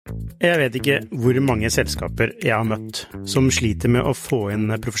Jeg vet ikke hvor mange selskaper jeg har møtt som sliter med å få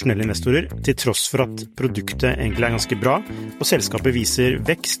inn profesjonelle investorer, til tross for at produktet egentlig er ganske bra, og selskapet viser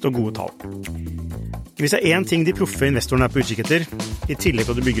vekst og gode tall. Hvis det er en ting de proffe investorene er på utkikk etter, i tillegg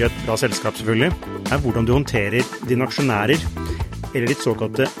til at du bygger et bra selskap selvfølgelig, er hvordan du håndterer dine aksjonærer, eller ditt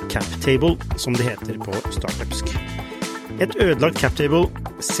såkalte cap table, som det heter på startupsk. Et ødelagt cap table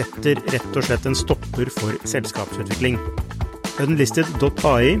setter rett og slett en stopper for selskapsutvikling.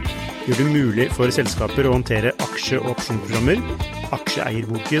 Unlisted.ai gjør det mulig for selskaper å håndtere aksje- og opsjonsprogrammer,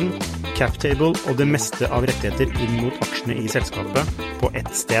 aksjeeierboken, captable og det meste av rettigheter inn mot aksjene i selskapet på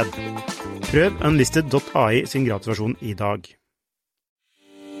ett sted. Prøv Unlisted.ai sin gratisversjon i dag.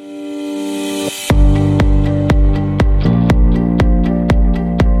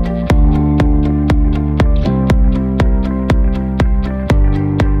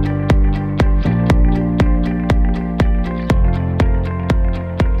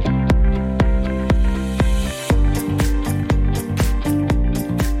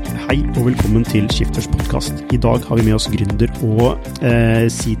 Hei og velkommen til Skifters podcast. I dag har vi med oss gründer og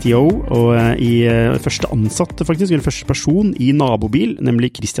CTO, og første ansatte faktisk, eller første person i Nabobil,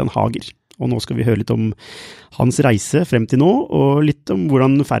 nemlig Christian Hager. Og nå skal vi høre litt om hans reise frem til nå, og litt om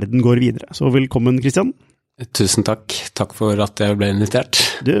hvordan ferden går videre. Så velkommen, Christian. Tusen takk. Takk for at jeg ble invitert.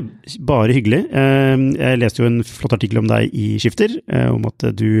 Det er bare hyggelig. Jeg leste jo en flott artikkel om deg i Skifter, om at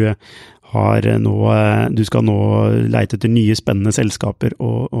du skal nå leite etter nye spennende selskaper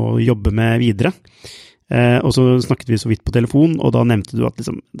og jobbe med videre. Og så snakket vi så vidt på telefon, og da nevnte du at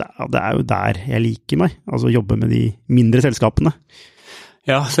liksom, det er jo der jeg liker meg, altså jobbe med de mindre selskapene.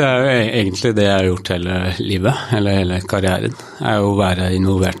 Ja, det er jo egentlig det jeg har gjort hele livet, eller hele karrieren, er jo å være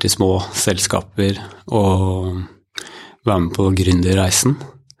involvert i små selskaper og være med på gründerreisen,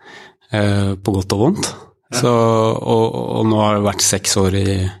 på godt og vondt. Ja. Så, og nå har det vært 6 år i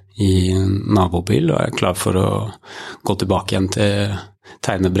Nabobil, og jeg er klar for å gå tilbake igjen til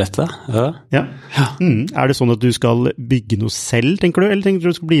tegnebrettet. Ja. Er det sånn at du skal bygge noe selv, tenker du, eller tenker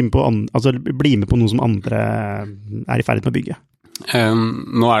du skal bli med på noe som andre er i ferd med å bygge?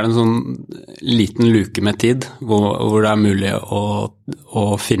 Nå er det en sånn liten luke med tid, hvor det er mulig å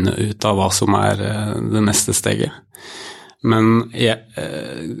finne ut av hva som er det neste steget. Men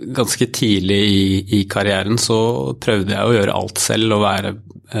ganske tidlig i karrieren så prøvde jeg å gjøre alt selv og være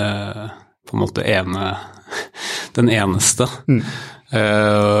på en måte den eneste.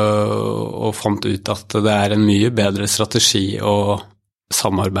 Og fant ut at det er en mye bedre strategi å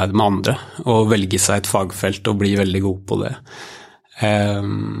samarbeide med andre og velge seg et fagfelt og bli veldig god på det.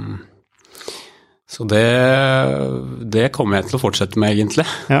 Så det kommer jeg til å fortsette med egentlig.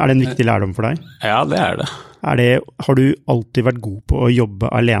 Ja, er det en viktig lærdom for deg? Ja, det er det. Har du alltid vært god på å jobbe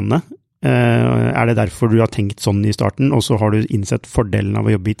alene? Er det derfor du har tenkt sånn i starten, og så har du innsett fordelen av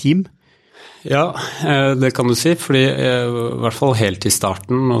å jobbe i team? Ja, det kan du si, fordi i hvert fall helt i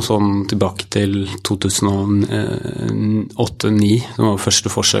starten, og sånn tilbake til 2008-2009, som var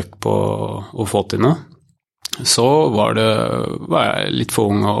første forsøk på å få til noe, så var jeg litt for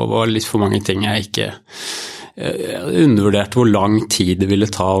ung, og var litt for mange ting jeg ikke undervurderte hvor lang tid det ville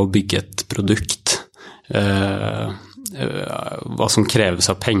ta å bygge et produkt, hva som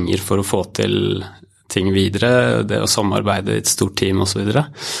kreves av penger for å få til ting videre, det å samarbeide i et stort team og så videre.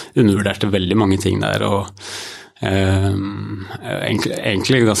 Undervurderte veldig mange ting der, og egentlig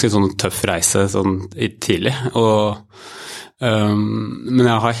en ganske sånn tøff reise sånn tidlig, men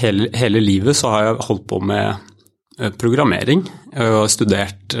jeg har hele livet så har jeg holdt på med programmering. Jeg har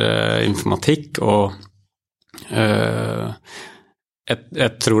studert informatikk, og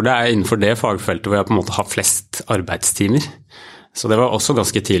jeg tror det er innenfor det fagfeltet hvor jeg på en måte har flest arbeidstimer. Så det var også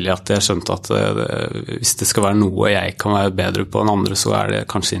ganske tidlig at jeg skjønte at hvis det skal være noe jeg kan være bedre på enn andre, så er det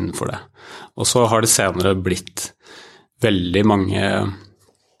kanskje innenfor det. Og så har det senere blitt veldig mange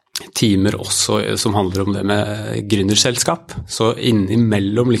timer også som handler om det med gründerselskap. Så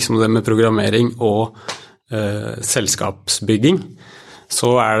innimellom liksom det med programmering og selskapsbygging, så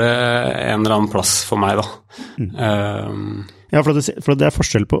er det en eller annen plass for meg da. Ja, for det er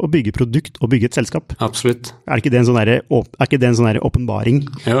forskjell på å bygge produkt og bygge et selskap. Absolutt. Er ikke det en sånn der åpenbaring?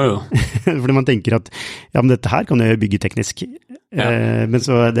 Jo. Fordi man tenker at ja, men dette her kan jeg bygge teknisk, men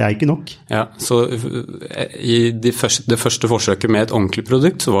så det er ikke nok. Ja, så i det første forsøket med et ordentlig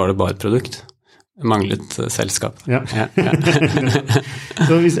produkt, så var det bare et produkt. Det manglet selskap. Ja.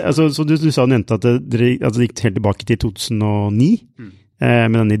 Så du sa nevnte at det gikk helt tilbake til 2009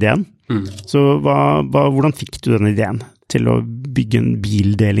 med den ideen. Så hvordan fikk du den ideen til å bygge en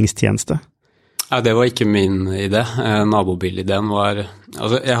bildelingstjeneste? Ja, det var ikke min idé. Nabobil-ideen var...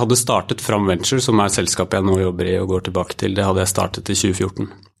 Altså, jeg hadde startet Fram Venture, som er selskapet jeg nå jobber i og går tilbake til. Det hadde jeg startet i 2014.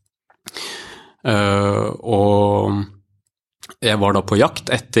 Og jeg var da på jakt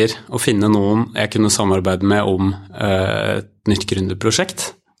etter å finne noen jeg kunne samarbeide med om et nytt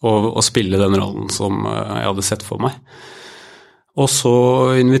gründerprosjekt, og spille den rollen som jeg hadde sett for meg. Og så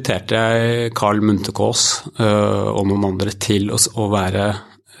inviterte jeg Carl Munthe-Kaas og noen andre til å være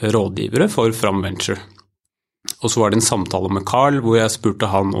rådgivere for Fram Venture. Og så var det en samtale med Carl hvor jeg spurte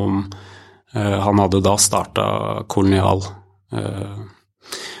han om han hadde da startet Kolonial,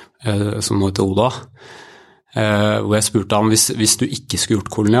 som nå heter Oda, hvor jeg spurte han, hvis du ikke skulle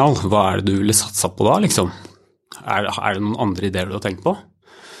gjort Kolonial, hva det du ville satsa på da, liksom? Er det noen andre ideer du har tenkt på?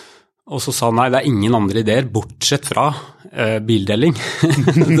 Og så sa han, nei, det ingen andre ideer, bortsett fra bildeling.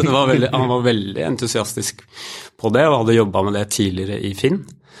 Han var veldig entusiastisk på det, og hadde jobbet med det tidligere i Finn.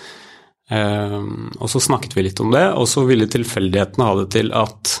 Og så snakket vi litt om det, og så ville tilfeldighetene ha det til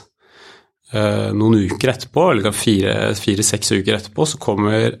at noen uker etterpå, eller 4-6 uker etterpå, så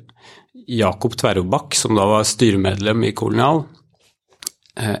kommer Jakob Tverrobakk, som da var styremedlem i Kolonial.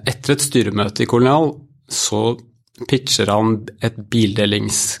 Etter et styremøte i Kolonial, så pitcher han et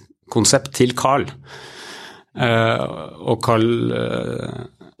bildelingskonsept til Carl. Og Carl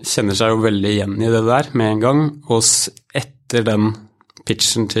kjenner seg jo veldig igjen i det der med en gang, og etter den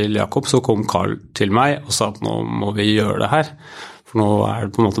pitchen til Jakob, så kom Carl til meg og sa at nå må vi gjøre det her, for nå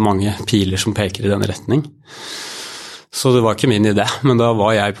det på en måte mange piler som peker i den retning. Så det var ikke min idé, men da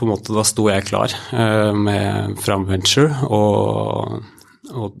var jeg på en måte, da sto jeg klar med Fram Venture, og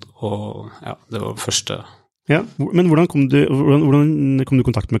ja, det var første. Ja, men hvordan kom du i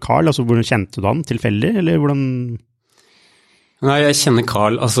kontakt med Carl? Altså, hvordan kjente du han tilfeldig, eller hvordan? Nei, jeg kjenner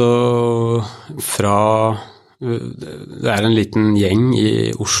Carl, altså fra, det en liten gjeng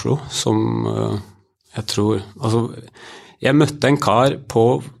i Oslo som jeg tror, altså jeg møtte en kar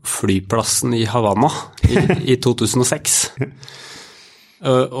på flyplassen i Havana i 2006,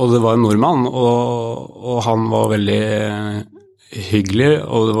 og det var en nordmann, og han var veldig hyggelig,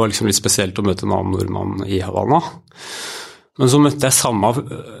 og det var liksom litt spesielt å møte en annen nordmann i Havana. Men så møtte jeg samme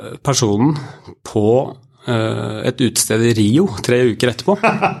personen på et utsted i Rio 3 uker etterpå.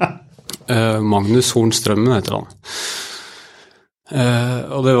 Magnus Hornstrømmen heter han.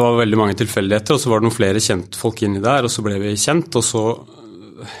 Og det var veldig mange tilfeldigheter, og så var det noen flere kjentfolk inni der, og så ble vi kjent, og så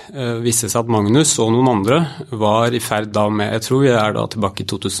viste det seg at Magnus og noen andre var i ferd da med, jeg tror vi da tilbake i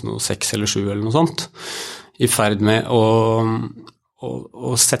 2006 eller 2007 eller noe sånt, i ferd med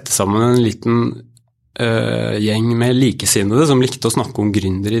å sette sammen en liten gjeng med likesinnede som likte å snakke om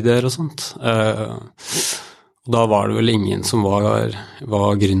gründerideer og sånt. Og da var det vel ingen som var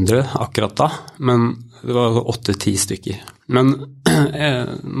gründere akkurat da, men det var 8-10 stykker. Men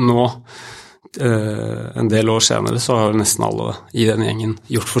nå, en del år senere, så har nesten alle i den gjengen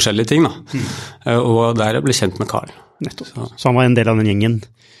gjort forskjellige ting da. Og der jeg ble kjent med Carl. Nettopp. Så han var en del av den gjengen.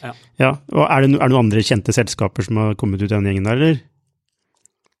 Ja. Ja. Og det noen andre kjente selskaper som har kommet ut i den gjengen der, eller?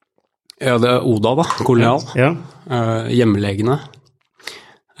 Ja, det Oda da, Kolonial. Ja. Hjemmelegene.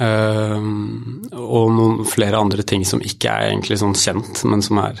 Og noen flere andre ting som ikke egentlig sånn kjent, men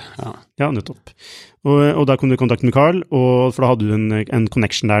som Ja, nettopp. Og da kom du i kontakt med Carl, for da hadde du en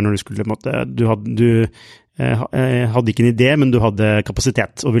connection der når du skulle, du hadde ikke en idé, men du hadde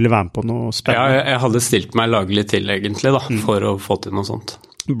kapasitet og ville være med på noe spennende. Ja, jeg hadde stilt meg laglig til egentlig da, for å få til noe sånt.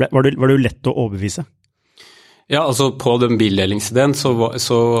 Var det jo lett å overbevise? Ja, altså på den bildelingsideen så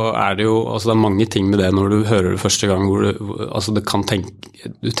det jo, altså det mange ting med det når du hører det første gang, hvor altså du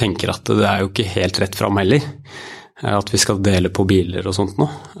tenker at det jo ikke helt rett frem heller, at vi skal dele på biler og sånt nå.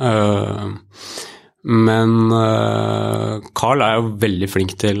 Men Carl jo veldig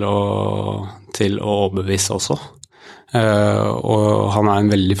flink til å overbevise også, og han en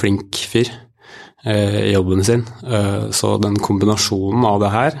veldig flink fyr i jobben sin, så den kombinasjonen av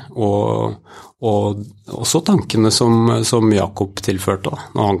det her, og også tankene som Jakob tilførte da,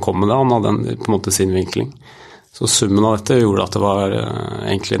 når han kom med det, han hadde på en måte sin vinkling. Så summen av dette gjorde at det var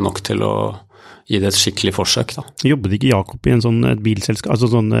egentlig nok til å gi det et skikkelig forsøk da. Jobbet ikke Jakob i en sånn bilselskap, altså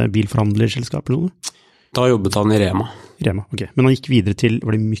sånn bilforhandlerselskap eller noe? Da jobbet han i Rema. Rema, ok. Men han gikk videre til,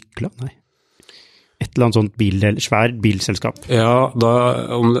 var det Mykla? Nei. Et eller annet sånt svær bilselskap. Ja,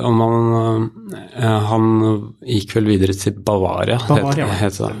 han gikk vel videre til Bavaria.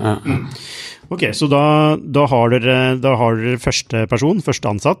 Heter det. Ja. Ok, så da har dere første person, første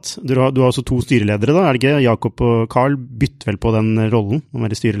ansatt. Du har også 2 styreledere da, det ikke? Jakob og Carl bytter vel på den rollen å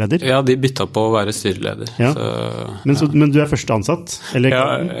være styreleder? Ja, de bytta på å være styreleder. Ja. Men du første ansatt? Eller?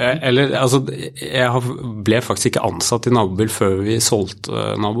 Ja, altså, jeg ble faktisk ikke ansatt i Nabobil før vi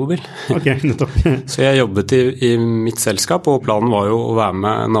solgte Nabobil. Ok, nettopp. Så jeg jobbet i mitt selskap, og planen var jo å være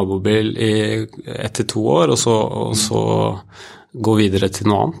med Nabobil i 1-2 år, og så gå videre til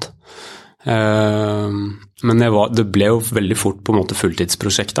noe annet. Men det ble jo veldig fort på en måte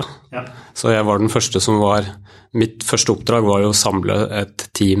fulltidsprosjekt da. Ja. Så jeg var den første mitt første oppdrag var jo å samle et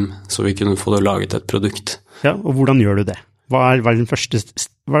team så vi kunne få laget et produkt. Ja, og hvordan gjør du det? Hva er det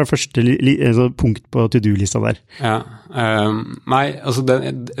første punkt på to-do-lista der? Ja, nei, altså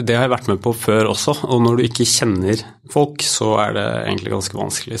det har jeg vært med på før også, og når du ikke kjenner folk, så er det egentlig ganske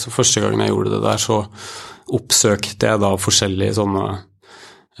vanskelig. Så første gangen jeg gjorde det der, så oppsøkte jeg da forskjellige sånne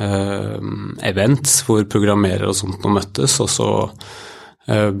events hvor programmerere og sånt nå møttes, og så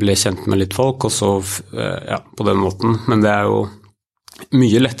ble kjent med litt folk, og så, ja, på den måten. Men det er jo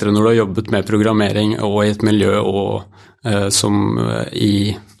mye lettere når du har jobbet med programmering og i et miljø og som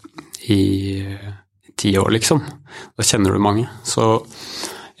i 10 år, liksom. Da kjenner du mange. Så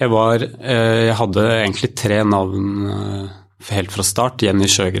jeg hadde egentlig 3 navn helt fra start. Jenny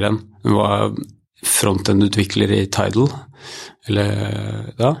Sjøgren, hun var frontend-utvikler i Tidal,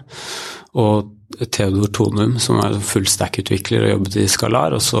 og Theodor Tonum, som er fullstack-utvikler og jobbet i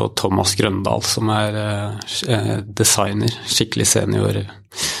Skalar, og så Thomas Grøndal, som er designer, skikkelig senior.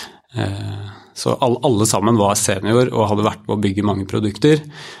 Så alle sammen var senior og hadde vært på å bygge mange produkter,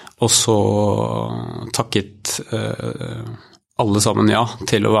 og så takket alle sammen ja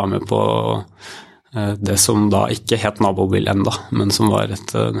til å være med på det som da ikke het Nabobil enda, men som var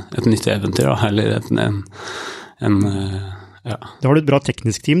et nytt eventyr, da, eller ja. Da har du et bra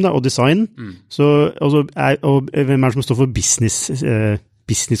teknisk team da, og design, så, og hvem er det som står for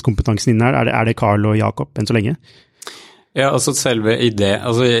businesskompetansen din her? Er det Carl og Jakob enn så lenge? Ja, altså selve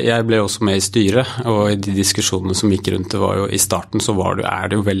altså jeg ble også med i styret, og i de diskusjonene som gikk rundt det var jo i starten, så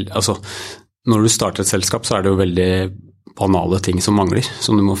er det jo veldig, altså når du starter et selskap så er det jo veldig banale ting som mangler,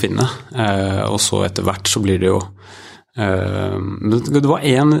 som du må finne, og så etter hvert så blir det jo det var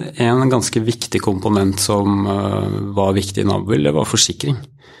en ganske viktig komponent som var viktig i Nabobil, det var forsikring.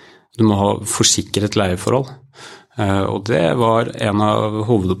 Du må ha forsikret leieforhold, og det var en av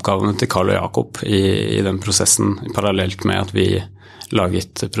hovedoppgavene til Carl og Jakob i den prosessen, parallelt med at vi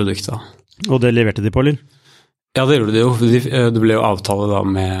laget produktet. Og det leverte de på, eller? Ja, det gjorde de jo. Det ble jo avtale da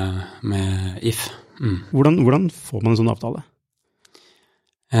med If. Hvordan får man en sånn avtale?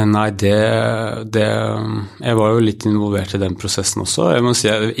 Nei, jeg var jo litt involvert i den prosessen også. Jeg må si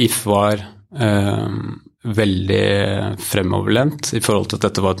at If var veldig fremoverlent i forhold til at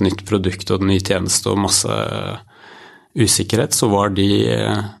dette var et nytt produkt og en ny tjeneste og masse usikkerhet, så var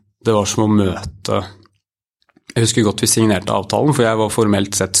det var som å møte. Jeg husker godt vi signerte avtalen, for jeg var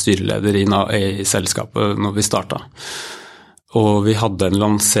formelt sett styreleder i selskapet når vi startet. Og vi hadde en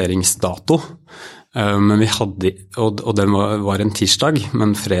lanseringsdato, men vi hadde, og den var en tirsdag,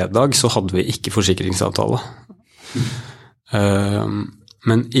 men fredag så hadde vi ikke forsikringsavtale.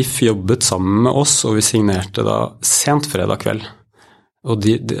 Men If jobbet sammen med oss, og vi signerte da sent fredag kveld. Og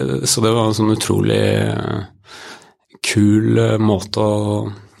så det var en sånn utrolig kul måte å,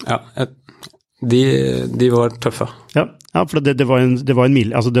 ja, de var tøffe. Ja, for det var en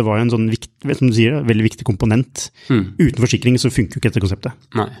sånn som du sier, veldig viktig komponent. Uten forsikring så funker jo ikke dette konseptet.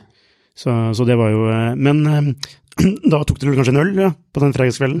 Nei. Så det var jo, men da tok dere kanskje en øl på den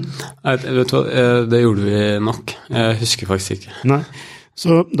fredagskvelden? Nei, vet du hva, det gjorde vi nok. Jeg husker faktisk ikke. Nei,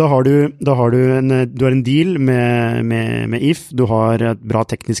 så da har du en deal med If, du har et bra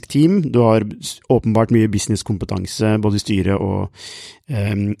teknisk team, du har åpenbart mye businesskompetanse, både i styret og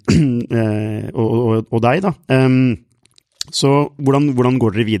deg da. Så hvordan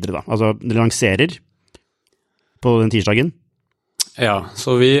går dere videre da? Altså, dere lanserer på den tirsdagen? Ja,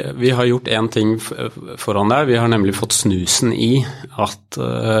 så vi har gjort en ting foran der. Vi har nemlig fått snusen i at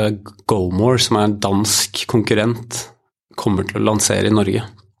GoMore, som er en dansk konkurrent, kommer til å lansere i Norge.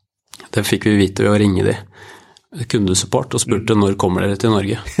 Det fikk vi vite ved å ringe kundesupport og spurte når kommer dere til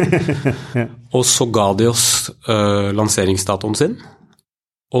Norge. Og så ga de oss lanseringsdatoen sin,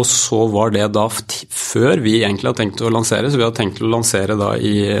 og så var det da før vi egentlig hadde tenkt å lansere, så vi hadde tenkt å lansere da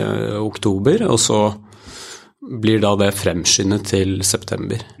i oktober, og så blir da det fremskyndet til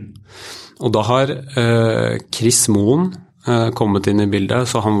september. Og da har Chris Moen kommet inn i bildet,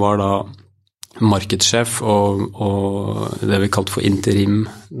 så han var da markedssjef og det vi kalte for interim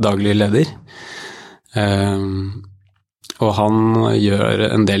daglig leder. Og han gjør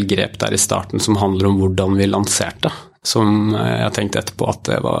en del grep der i starten som handler om hvordan vi lanserte, som jeg tenkte etterpå at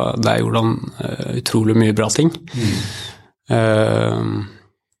der gjorde han utrolig mye bra ting.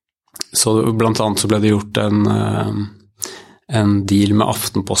 Så blant annet så ble det gjort en deal med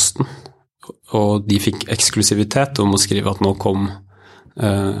Aftenposten, og de fikk eksklusivitet om å skrive at nå kom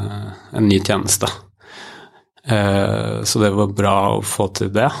en ny tjeneste. Så det var bra å få til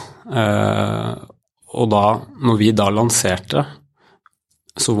det. Og da, når vi da lanserte,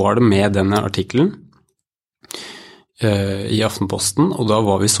 så var det med denne artikkelen i Aftenposten, og da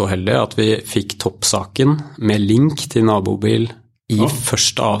var vi så heldige at vi fikk toppsaken med link til nabobil i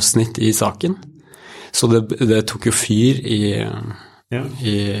første avsnitt i saken. Så det tok jo fyr i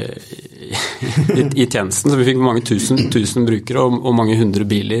tjenesten, så vi fikk mange tusen brukere og mange hundre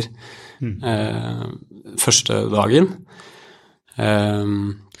biler første dagen.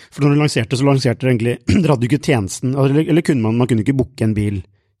 For når du lanserte, så lanserte dere egentlig, dere hadde jo ikke tjenesten, eller kunne man kunne ikke booke en bil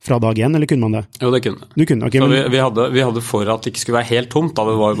fra dag 1, eller kunne man det? Jo, det kunne. Du kunne, ok. Så vi hadde for at det ikke skulle være helt tomt, da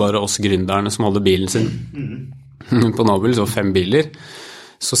det var jo bare oss gründerne som hadde bilen sin på Nabobil, så 5 biler.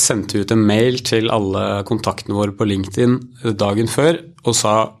 Så sendte vi ut en mail til alle kontaktene våre på LinkedIn dagen før, og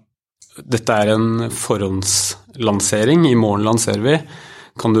sa, dette er en forhåndslansering, i morgen lanserer vi,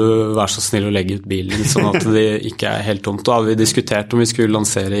 kan du være så snill å legge ut bilen, sånn at det ikke er helt tomt. Da hadde vi diskutert om vi skulle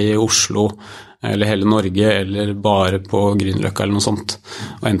lansere i Oslo, eller hele Norge, eller bare på Grünerløkka eller noe sånt,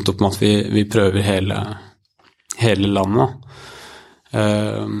 og endte opp med at vi prøver hele landet.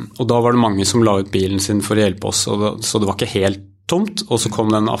 Og da var det mange som la ut bilen sin for å hjelpe oss, så det var ikke helt tomt, og så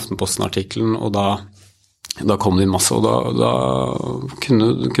kom den Aftenposten-artikkelen, og da kom det inn masse, og da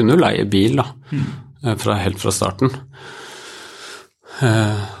kunne du leie bil da, helt fra starten.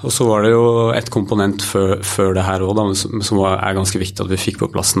 Og så var det jo et komponent før det her også, som er ganske viktig at vi fikk på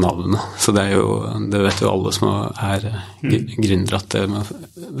plass navnet. Så det vet jo alle som er gründere, at det med å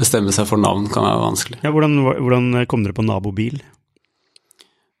bestemme seg for navn kan være vanskelig. Ja, hvordan kom dere på nabobil?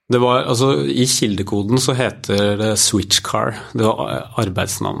 Det var, altså i kildekoden så heter det Switchcar, det var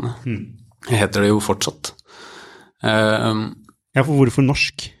arbeidsnavnet. Det heter det jo fortsatt. Ja, for hvorfor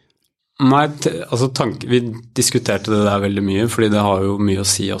norsk? Nei, altså vi diskuterte det der veldig mye, fordi det har jo mye å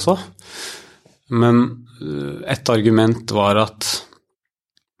si også. Men et argument var at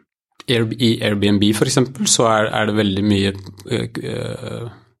i Airbnb for eksempel, så er det veldig mye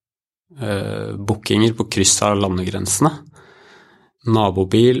bookinger på kryss av landegrensene.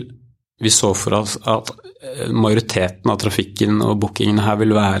 Nabobil, vi så for oss at majoriteten av trafikken og bookingene her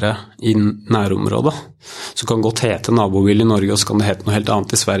vil være i nærområdet. Så kan godt hete nabobil i Norge, og så kan det hete noe helt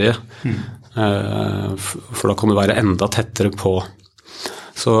annet i Sverige. For da kan det være enda tettere på.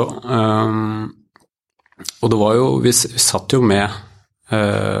 Så, og det var jo, vi satt jo med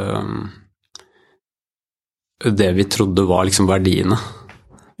det vi trodde var liksom verdiene.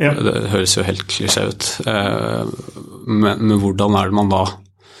 Ja. Det høres jo helt klisjé ut. Men hvordan er det man da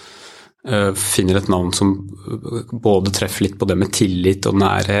finner et navn som både treffer litt på det med tillit og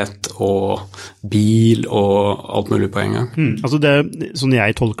nærhet og bil og alt mulig på en gang? Altså det, sånn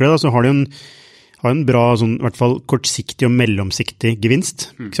jeg tolker det da, så har det en bra, sånn, i hvert fall kortsiktig og mellomsiktig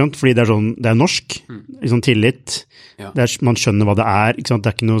gevinst, ikke sant? Fordi det er norsk, liksom tillit, man skjønner hva det er, ikke sant?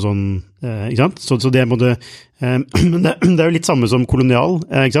 Det er ikke noe sånn, ikke sant? Så det må det, men det er jo litt samme som kolonial,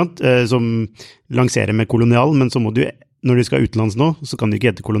 ikke sant? Som lanserer med kolonial, men så må du, når du skal utenlands nå, så kan du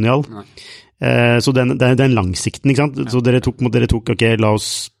ikke hete kolonial. Så det er den langsikten, ikke sant? Så dere tok, ok, la oss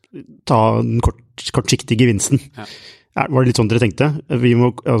ta den kortsiktige gevinsten. Var det litt sånn dere tenkte? Vi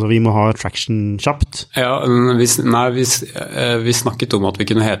må ha traction kjapt? Ja, vi snakket om at vi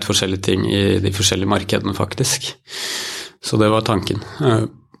kunne hete forskjellige ting i de forskjellige markedene faktisk. Så det var tanken.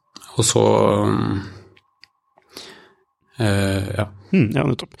 Og så ja,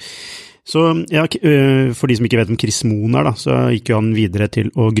 nettopp. Så ja, for de som ikke vet om Chris Moen er da, så gikk jo han videre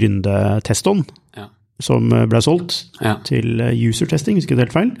til å gründe Teston, som ble solgt til user testing, hvis ikke det er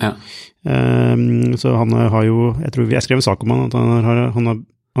helt feil. Så han har jo, jeg skrev en sak om at han har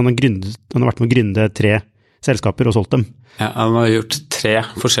vært med å gründe 3 selskaper og solgt dem. Ja, han har gjort 3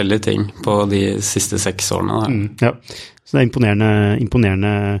 forskjellige ting på de siste 6 årene. Ja, så det er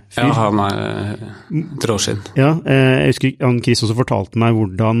imponerende fyr. Ja, han er trådskinn. Ja, jeg husker Chris også fortalte meg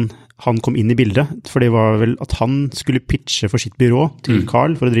hvordan han kom inn i bildet, for det var vel at han skulle pitche for sitt byrå til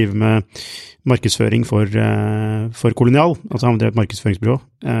Carl for å drive med markedsføring for kolonial, altså han drev et markedsføringsbyrå,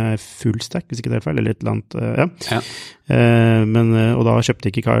 Fullstack, hvis ikke det er feil, eller et eller annet, og da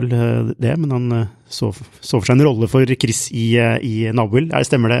kjøpte ikke Carl det, men han så for seg en rolle for Chris i Nabobil.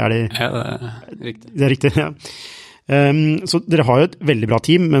 Stemmer det? Ja, det er riktig. Det er riktig, ja. Så dere har jo et veldig bra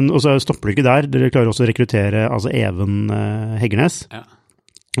team, men også stopper dere ikke der. Dere klarer også å rekruttere altså Even Heggernes. Ja.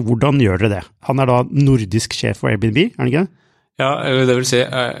 Hvordan gjør dere det? Han er da nordisk sjef for Airbnb, er han ikke det? Ja, det vil si,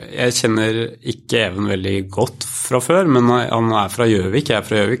 jeg kjenner ikke Even veldig godt fra før, men han er fra Gjøvik, jeg er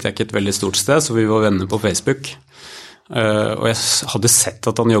fra Gjøvik, det er ikke et veldig stort sted, så vi var venner på Facebook. Og jeg hadde sett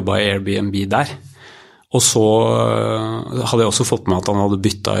at han jobbet i Airbnb der. Og så hadde jeg også fått med at han hadde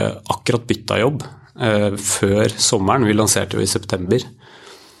akkurat byttet jobb før sommeren, vi lanserte jo i september.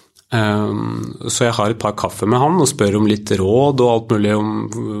 Så jeg har et par kaffe med han og spør om litt råd og alt mulig om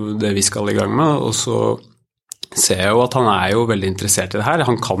det vi skal i gang med, og så ser jeg jo at han er jo veldig interessert i det her.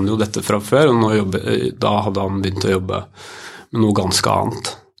 Han kan jo dette fra før, og da hadde han begynt å jobbe med noe ganske annet.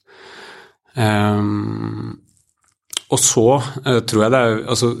 Og så tror jeg det er,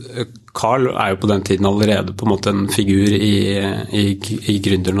 altså Carl er jo på den tiden allerede på en måte en figur i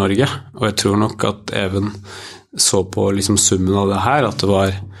Gründer-Norge, og jeg tror nok at Even så på liksom summen av det her, at det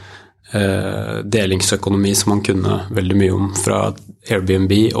var delingsøkonomi som man kunne veldig mye om fra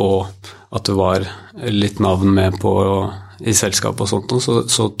Airbnb, og at det var litt navn med på i selskap og sånt,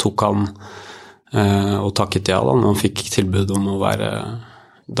 så tok han og takket ja da, når han fikk tilbud om å være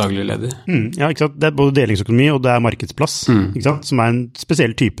daglig leder. Ja, ikke sant? Det er både delingsøkonomi og det er markedsplass, ikke sant? Som er en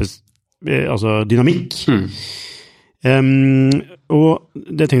spesiell type altså dynamikk. Og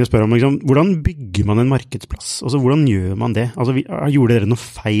det tenkte jeg å spørre om, liksom, hvordan bygger man en markedsplass? Altså, hvordan gjør man det? Altså, gjorde dere noe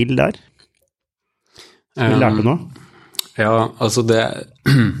feil der? Som vi lærte nå? Ja, altså det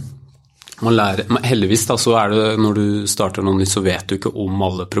man lærer, heldigvis da, så er det når du starter noe nytt, så vet du ikke om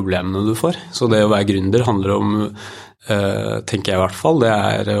alle problemene du får. Så det å være gründer handler om, tenker jeg i hvert fall, det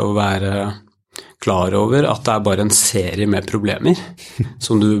er å være klar over at det er bare en serie med problemer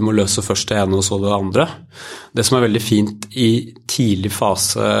som du må løse først det ene og så det andre. Det som er veldig fint i tidlig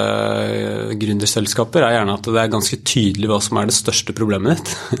fase gründerselskaper er gjerne at det er ganske tydelig hva som er det største problemet ditt.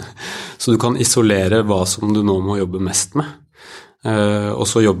 Så du kan isolere hva som du nå må jobbe mest med. Og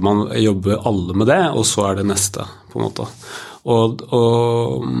så jobber alle med det, og så er det neste, på en måte. Og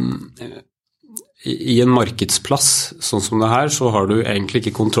i en markedsplass, sånn som det her, så har du egentlig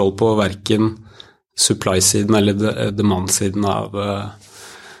ikke kontroll på hverken supply-siden eller demand-siden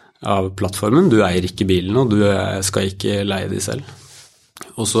av plattformen. Du eier ikke bilen, og du skal ikke leie de selv.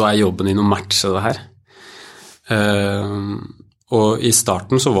 Og så er jobben din å matche det her. Og i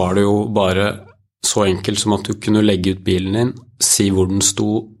starten så var det jo bare så enkelt som at du kunne legge ut bilen din, si hvor den sto,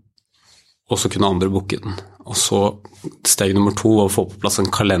 og så kunne andre booke den. Og så steg nummer 2 var å få på plass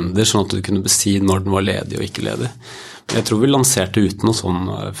en kalender, sånn at du kunne si når den var ledig og ikke ledig. Jeg tror vi lanserte uten noe sånn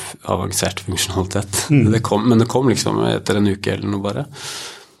avansert funksjonalitet. Men det kom liksom etter en uke eller noe bare.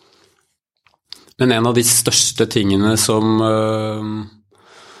 Men en av de største tingene som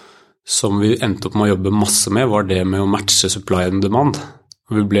vi endte opp med å jobbe masse med, var det med å matche supply and demand.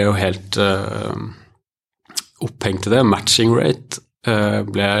 Vi ble jo helt opphengt i det. Matching rate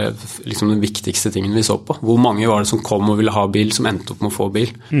ble liksom den viktigste tingen vi så på. Hvor mange var det som kom og ville ha bil, som endte opp med å få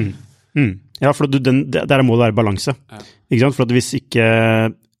bil? Ja, for der må det være balanse. Ikke sant? For at hvis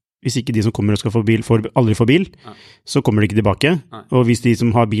ikke de som kommer og skal få bil, aldri får bil, så kommer de ikke tilbake. Og hvis de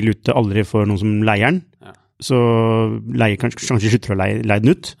som har bil ute aldri får noen som leier den, så kanskje slutter å leie den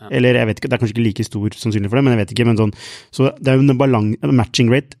ut. Eller jeg vet ikke, det er kanskje ikke like stor sannsynlig for det, men jeg vet ikke. Men sånn, så det er jo en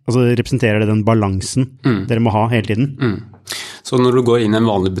matching rate, altså representerer det den balansen dere må ha hele tiden. Så når du går inn i en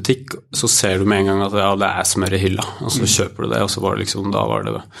vanlig butikk, så ser du med en gang at ja, det er smør i hylla, og så kjøper du det, og så var det liksom, da var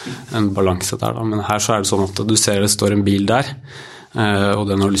det en balanse der da. Men her så er det sånn at du ser det står en bil der, og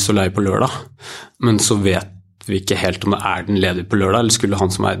den har lyst til å leie på lørdag, men så vet vi ikke helt om det er den ledig på lørdag, eller skulle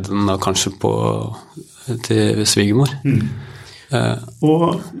han som eide den da kanskje til svigermor. Og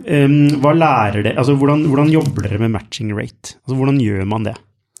hva lærer det? Altså hvordan jobber dere med matching rate? Altså hvordan gjør man det?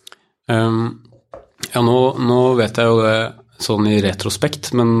 Ja, nå vet jeg jo det sånn i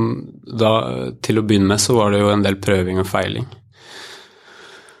retrospekt, men da, til å begynne med så var det jo en del prøving og feiling.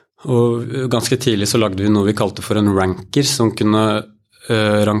 Og ganske tidlig så lagde vi noe vi kalte for en ranker, som kunne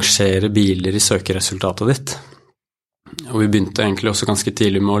rangere biler i søkeresultatet ditt. Og vi begynte egentlig også ganske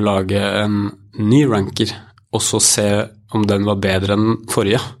tidlig med å lage en ny ranker, og så se om den var bedre enn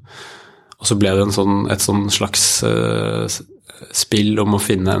forrige. Og så ble det et sånn slags spill om å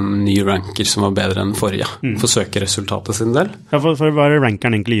finne en ny ranker som var bedre enn forrige, for søkeresultatet sin del. Ja, for hva er det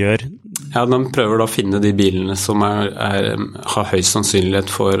rankeren egentlig gjør? Ja, de prøver da å finne de bilene som har høy sannsynlighet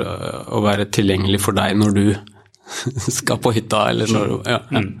for å være tilgjengelig for deg når du skal på hytta, eller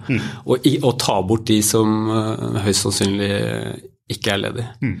og ta bort de som høyst sannsynlig ikke er ledige.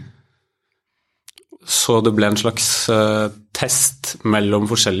 Så det ble en slags test mellom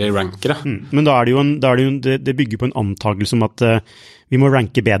forskjellige rankere. Men da er det bygger på en antagelse om at vi må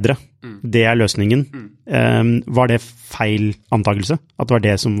ranke bedre. Det er løsningen. Var det feil antagelse? At det var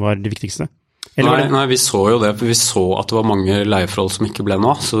det som var det viktigste? Nei, vi så jo det. Vi så at det var mange leieforhold som ikke ble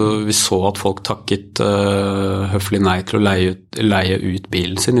noe. Så vi så at folk takket høflig nei til å leie ut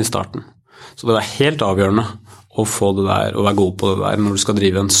bilen sin i starten. Så det var helt avgjørende å få det der, og være god på det der når du skal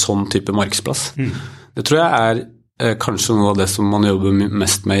drive en sånn type markedsplass. Det tror jeg er kanskje noe av det som man jobber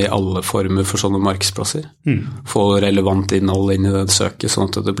mest med i alle former for sånne markedsplasser. Få relevant innhold inn i det søket, sånn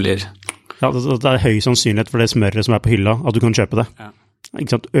at det blir... Ja, det er høy sannsynlighet for det smøret som på hylla, at du kan kjøpe det. Ja.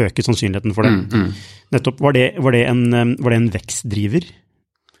 Ikke sant? Øke sannsynligheten for det. Nettopp, var det en vekstdriver?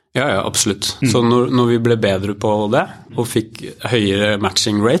 Ja, absolutt. Så når vi ble bedre på det, og fikk høyere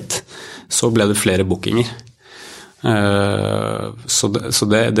matching rate, så ble det flere bookinger. Så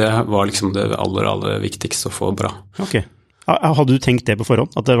det var liksom det aller viktigste å få bra. Ok. Hadde du tenkt det på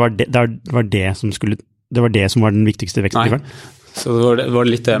forhånd? At det var det som var den viktigste vekstdriveren? Nei. Så det var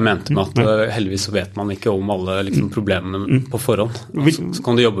litt det jeg mente med at heldigvis så vet man ikke om alle liksom, problemene på forhånd. Så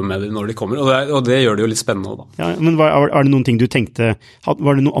kan du jobbe med det når de kommer, og det gjør det jo litt spennende også, da. Ja, men er det noen ting du tenkte,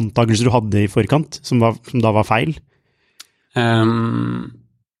 var det noen antakelser du hadde i forkant som da var feil?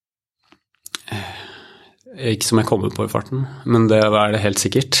 Ikke som jeg kommer på i farten, men det er det helt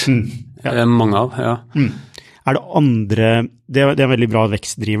sikkert. Mange av, ja. Er det andre, det er en veldig bra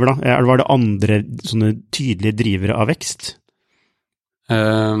vekstdriver da, var det andre sånne tydelige drivere av vekst?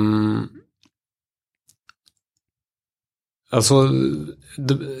 Altså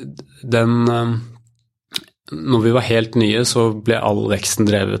når vi var helt nye så ble all veksten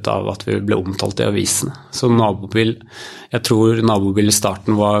drevet av at vi ble omtalt i avisene. Så jeg tror nabobil i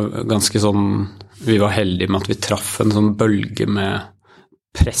starten var ganske sånn, vi var heldige med at vi traff en sånn bølge med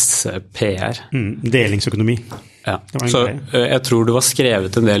presse, PR. Delingsøkonomi. Ja, så jeg tror det var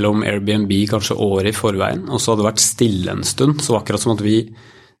skrevet en del om Airbnb kanskje året i forveien, og så hadde det vært stille en stund, så var akkurat som at vi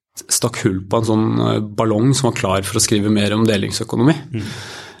stakk hull på en sånn ballong som var klar for å skrive mer om delingsøkonomi.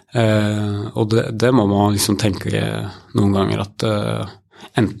 Og det må man liksom tenke noen ganger at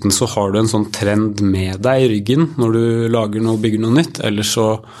enten så har du en sånn trend med deg i ryggen når du lager noe og bygger noe nytt, eller så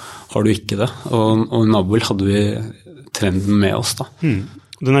har du ikke det. Og i Nabobil hadde vi trenden med oss da.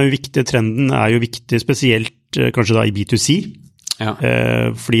 Den er jo viktig, trenden er jo viktig spesielt kanskje da i B2C,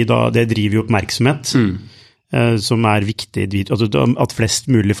 fordi da det driver jo oppmerksomhet, som er viktig, at flest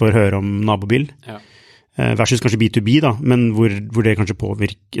mulig får høre om nabobil, versus kanskje B2B da, men hvor det kanskje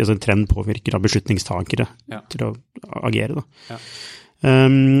påvirker, altså en trend påvirker av beslutningstakere til å agere da.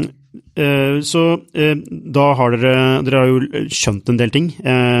 Så da har dere har jo skjønt en del ting.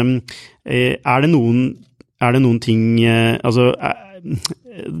 Er det noen ting, altså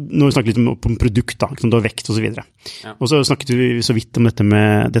nå har vi snakket litt om produkt da, og vekt og så videre. Og så snakket vi så vidt om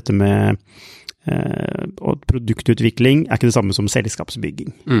dette med og produktutvikling er ikke det samme som selskapsbygging.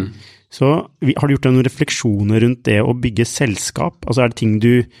 Så har du gjort noen refleksjoner rundt det å bygge selskap? Altså er det ting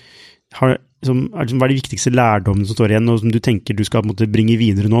du har, hva er de viktigste lærdommene som står igjen, og som du tenker du skal bringe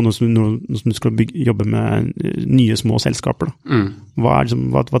videre nå, når som du skal jobbe med nye små selskaper da?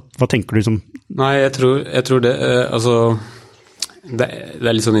 Hva tenker du som? Nei, jeg tror det, altså det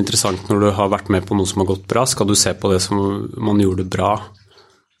er litt sånn interessant når du har vært med på noe som har gått bra. Skal du se på det som man gjorde bra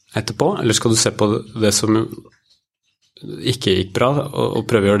etterpå, eller skal du se på det som ikke gikk bra og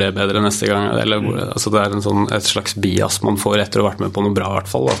prøve å gjøre det bedre neste gang? Altså det er et slags bias man får etter å ha vært med på noe bra i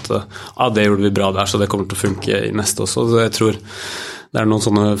hvert fall, at det gjorde vi bra der, så det kommer til å funke i neste også. Så jeg tror det er noen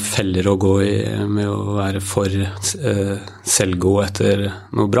sånne feller å gå i med å være for selvgod etter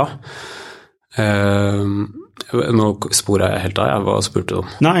noe bra. Nå sporet jeg helt av, hva spurte du om?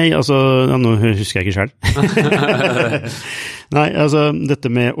 Nei, altså, nå husker jeg ikke selv. Nei, altså, dette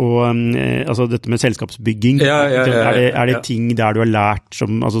med selskapsbygging, er det ting der du har lært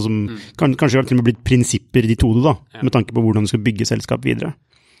som kanskje har til og med blitt prinsipper i ditt hode da, med tanke på hvordan du skal bygge selskap videre?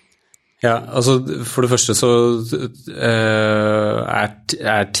 Ja, altså for det første så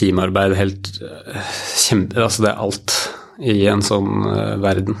er teamarbeid helt kjempe, altså det er alt i en sånn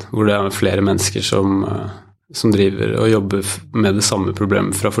verden, hvor det er flere mennesker som driver og jobber med det samme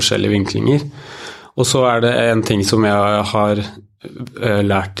problemet fra forskjellige vinklinger. Og så er det en ting som jeg har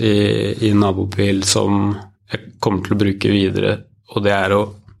lært i Nabobil som jeg kommer til å bruke videre, og det er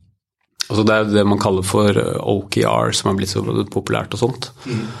altså det er det man kaller for OKR, som har blitt så populært og sånt.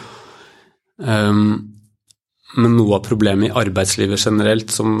 Men noe av problemet i arbeidslivet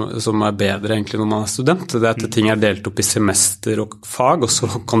generelt som er bedre egentlig når man er student, det er at ting er delt opp i semester og fag, og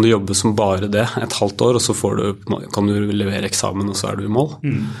så kan du jobbe som bare det et halvt år, og så kan du levere eksamen, og så er du i mål.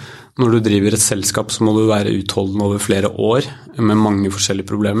 Når du driver et selskap, så må du være utholdende over flere år med mange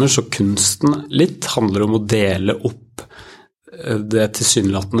forskjellige problemer, så kunsten litt handler om å dele opp det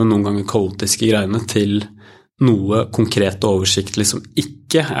tilsynelatende noen ganger kaotiske greiene til noe konkret og oversiktlig som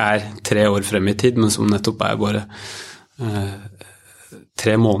ikke er 3 år frem i tid, men som nettopp er bare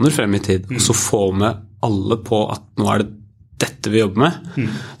 3 måneder frem i tid, og så få med alle på at nå er det dette vi jobber med,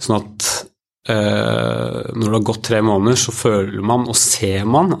 sånn at når det har gått 3 måneder, så føler man og ser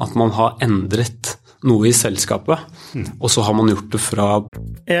man at man har endret noe i selskapet, og så har man gjort det fra...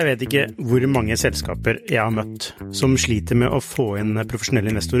 Jeg vet ikke hvor mange selskaper jeg har møtt som sliter med å få inn profesjonelle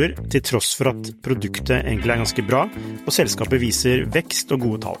investorer, til tross for at produktet egentlig er ganske bra, og selskapet viser vekst og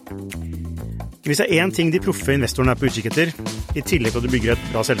gode tall. Hvis det er en ting de proffe investorene er på utkikk etter, i tillegg til at du bygger et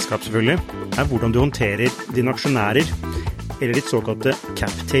bra selskap selvfølgelig, er hvordan du håndterer dine aksjonærer, eller ditt såkalte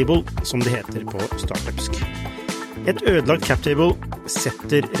cap table, som det heter på startupsk. Et ødelagt cap table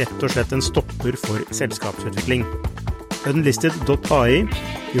setter rett og slett en stopper for selskapsutvikling. Unlisted.ai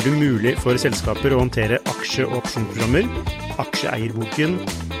gjør det mulig for selskaper å håndtere aksje- og opsjonsprogrammer, aksjeeierboken,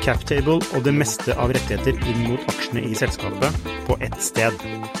 cap table og det meste av rettigheter inn mot aksjene i selskapet på ett sted.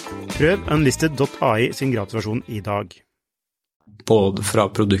 Prøv Unlisted.ai sin gratisversjon i dag. Både fra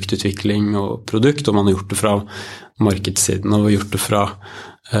produktutvikling og produkt, og man har gjort det fra markedssiden og gjort det fra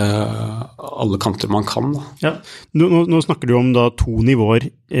alle kanter man kan. Da. Ja. Nå snakker du om da 2 nivåer,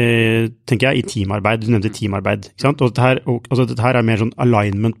 tenker jeg, i teamarbeid. Du nevnte teamarbeid, ikke sant? Og dette her er mer sånn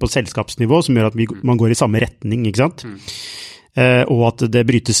alignment på selskapsnivå, som gjør at man går i samme retning, ikke sant? Og at det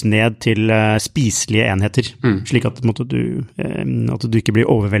brytes ned til spiselige enheter, slik at, at du ikke blir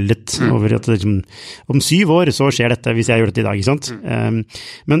overveldet over at om 7 år så skjer dette hvis jeg gjør dette i dag, ikke sant?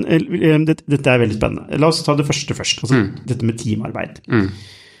 Men dette er veldig spennende. La oss ta det første først, altså dette med teamarbeid.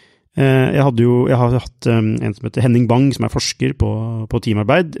 Jeg har hatt en som heter Henning Bang, som er forsker på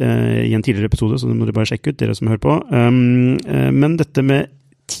teamarbeid, i en tidligere episode, så det må dere bare sjekke ut, dere som hører på. Men dette med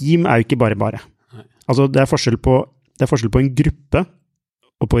team er jo ikke bare. Altså det er forskjell på en gruppe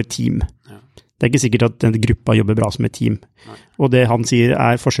og på et team. Ja. Det er ikke sikkert at en gruppa jobber bra som et team. Nei. Og det han sier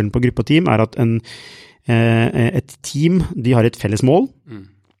er forskjellen på gruppe og team, er at et team, de har et felles mål,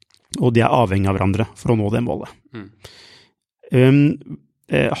 og de er avhengig av hverandre for å nå det målet.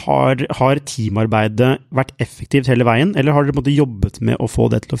 Har teamarbeidet vært effektivt hele veien, eller har dere på en måte jobbet med å få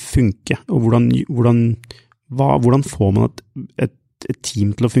det til å funke? Og hvordan får man et team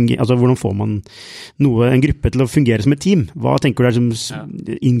til å fungere, altså hvordan får man en gruppe til å fungere som et team? Hva tenker du er som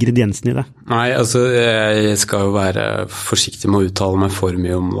ingrediensen i det? Nei, altså jeg skal jo være forsiktig med å uttale meg for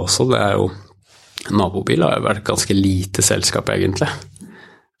mye om det også. Det er jo, Nabobil har jo vært ganske lite selskap egentlig.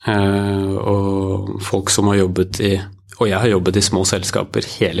 Og folk som har jobbet og jeg har jobbet i små selskaper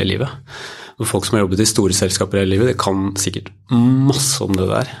hele livet. Og folk som har jobbet i store selskaper hele livet, det kan sikkert masse om det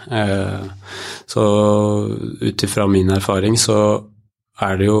der. Så utifra min erfaring så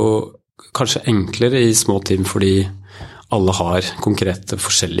er det jo kanskje enklere i små team fordi alle har konkrete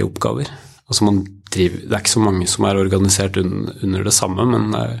forskjellige oppgaver. Altså det er ikke så mange som er organisert under det samme,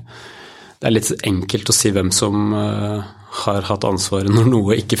 men det er litt enkelt å si hvem som har hatt ansvaret når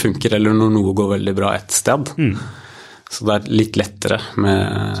noe ikke funker, eller når noe går veldig bra et sted. Så det er litt lettere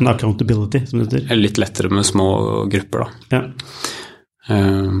med... Sånn accountability, som det heter. Litt lettere med små grupper, da. Ja.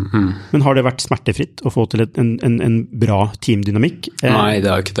 Men har det vært smertefritt å få til en bra teamdynamikk? Nei, det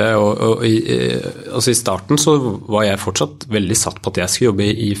har ikke det. Altså i starten så var jeg fortsatt veldig satt på at jeg skulle jobbe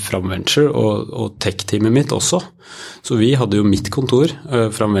i Framventure og tech-teamet mitt også. Så vi hadde jo mitt kontor,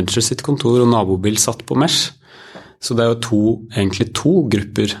 Framventure sitt kontor, og Nabobil satt på Mesh. Så det er jo egentlig to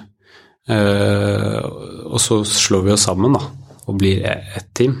grupper. Og så slår vi oss sammen da, og blir et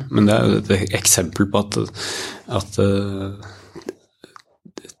team. Men det er jo et eksempel på at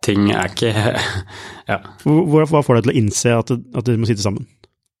ting er ikke ja. Hva får deg til å innse at dere må sitte sammen?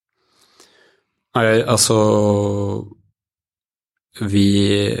 Nei, altså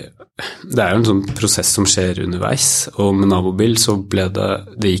det er jo en sånn prosess som skjer underveis, og med Nabobil så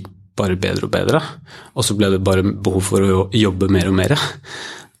det gikk bare bedre og bedre, og så ble det bare behov for å jobbe mer og mer.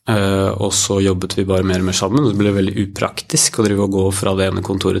 Og så jobbet vi bare mer og mer sammen, og det ble veldig upraktisk å drive og gå fra det ene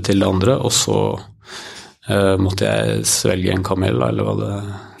kontoret til det andre, og så måtte jeg svelge en kamel, eller hva det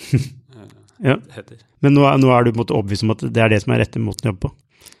heter. Men nå er du på en måte overbevist om at det er det som er rette måten å jobbe på?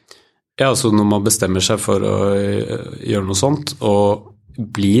 Ja, altså når man bestemmer seg for å gjøre noe sånt, og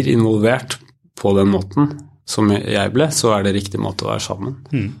blir involvert på den måten som jeg ble, så er det riktig måte å være sammen.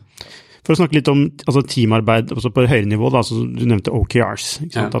 For å snakke litt om teamarbeid også på høyere nivå, da, så du nevnte OKRs,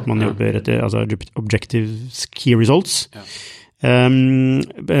 ikke sant? At man jobber etter Objective Key Results. Ja.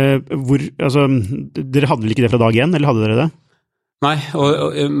 Dere hadde vel ikke det fra dag 1, eller hadde dere det? Nei,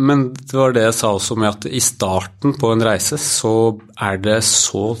 men det var det jeg sa også med at i starten på en reise så er det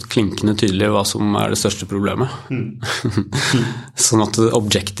så klinkende tydelig hva som er det største problemet. Sånn at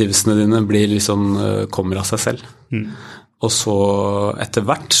objectivesene dine kommer av seg selv. Og så etter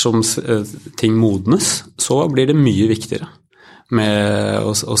hvert som ting modnes, så blir det mye viktigere med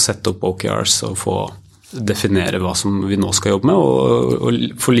å sette opp OKRs og få definere hva som vi nå skal jobbe med,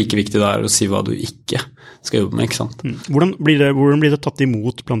 og for like viktig det er å si hva du ikke skal jobbe med, ikke sant? Hvordan blir det tatt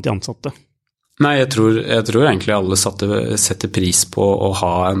imot blant de ansatte? Nei, jeg tror egentlig alle setter pris på å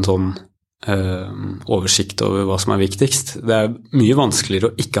ha en sånn oversikt over hva som viktigst. Det mye vanskeligere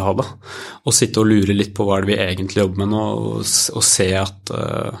å ikke ha det. Å sitte og lure litt på hva det vi egentlig jobber med nå, og se at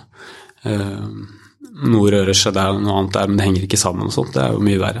noe rører seg der og noe annet der, men det henger ikke sammen og sånt. Det jo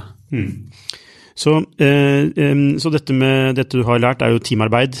mye verre. Så dette du har lært jo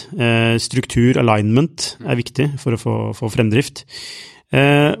teamarbeid. Struktur, alignment viktig for å få fremdrift.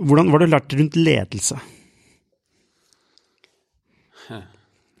 Hvordan var det lært rundt ledelse?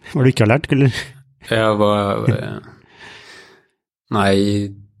 Hva du ikke har lært, eller? Nei,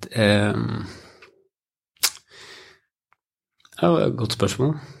 det var et godt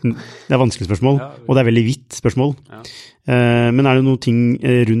spørsmål. Det vanskelig spørsmål, og det veldig vidt spørsmål. Ja. Men det noen ting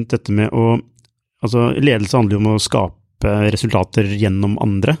rundt dette med altså ledelse handler jo om å skape resultater gjennom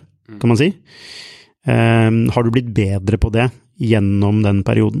andre, kan man si. Har du blitt bedre på det gjennom den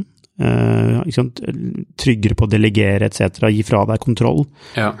perioden? Ikke sant? Tryggere på å delegere et cetera, gi fra deg kontroll.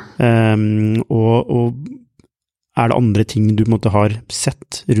 Ja. Og det andre ting du på en måte har sett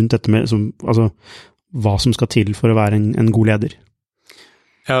rundt dette med, altså hva som skal til for å være en god leder?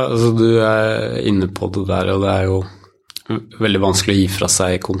 Ja, altså du inne på det der, og det jo veldig vanskelig å gi fra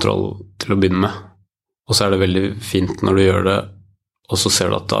seg kontroll til å begynne med. Og så det veldig fint når du gjør det, og så ser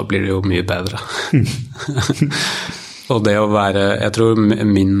du at da blir det jo mye bedre. Og det å være, jeg tror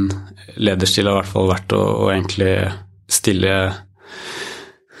min lederstil har I hvert fall vært å egentlig stille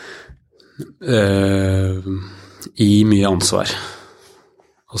I mye ansvar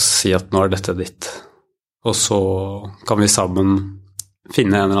og si at nå dette ditt. Og så kan vi sammen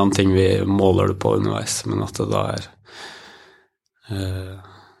finne en eller annen ting vi måler det på underveis, men at det da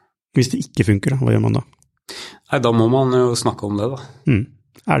Hvis det ikke funker, hva gjør man da? Nei, da må man jo snakke om det da.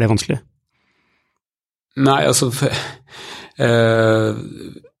 Det vanskelig? Nei, altså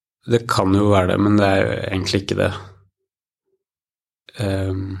det kan jo være det, men det jo egentlig ikke det.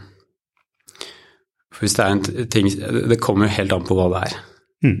 For hvis det en ting, det kommer jo helt an på hva det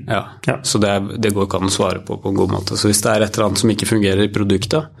Ja. Så det går ikke an å svare på en god måte. Så hvis det et eller annet som ikke fungerer I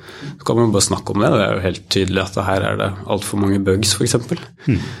produktet, så kan man bare snakke om det. Det jo helt tydelig at her det alt for mange bugs, for eksempel.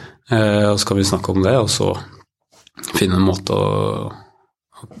 Og så kan vi snakke om det, og så finne en måte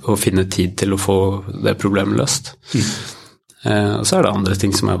å finne tid til å få det problemet løst. Og så det andre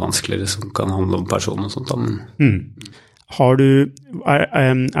ting som vanskeligere, som kan handle om personer og sånt. Har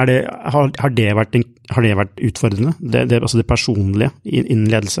det vært utfordrende? Altså det personlige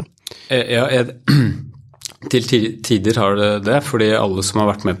innen ledelse? Ja, til tider har det, fordi alle som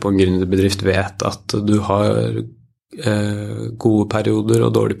har vært med på en gründerbedrift vet at du har gode perioder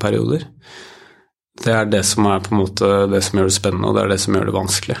og dårlige perioder. Det det som på en måte det som gjør det spennende, og det det som gjør det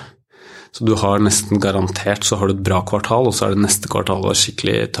vanskelig. Så du har nesten garantert, så har du et bra kvartal, og så det neste kvartal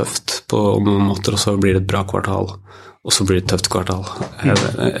skikkelig tøft på noen måter, og så blir det et bra kvartal, og så blir det et tøft kvartal,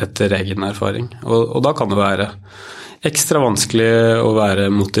 etter egen erfaring. Og da kan det være ekstra vanskelig å være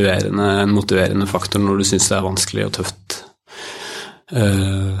en motiverende faktor når du synes det vanskelig og tøft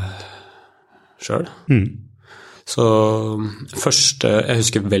selv. Så jeg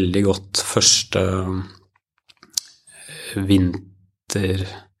husker veldig godt første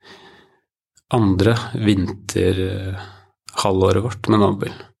andre vinterhalvåret vårt med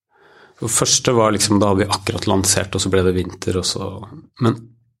Nabil. Det første var liksom da vi akkurat lansert, og så ble det vinter, men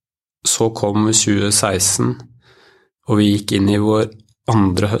så kom 2016, og vi gikk inn I vår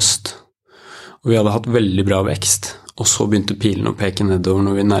andre høst, og vi hadde hatt veldig bra vekst, og så begynte pilen å peke nedover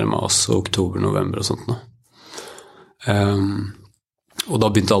når vi nærmet oss oktober, november og sånt nå. Og da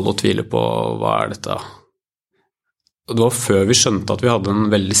begynte alle å tvile på hva dette. Og det var før vi skjønte at vi hadde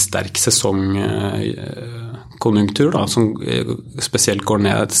en veldig sterk sesongkonjunktur da, som spesielt går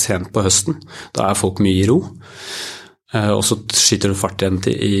ned sent på høsten. Da folk mye I ro, og så skyter det fart igjen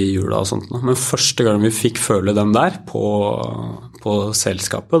I jula og sånt. Men første gang vi fikk føle den der på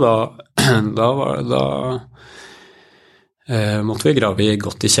selskapet, da måtte vi grave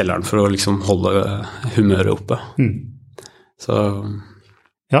godt I kjelleren for å liksom holde humøret oppe. Så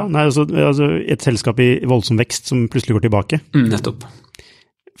ja, nei, altså et selskap I voldsom vekst som plutselig går tilbake. Nettopp.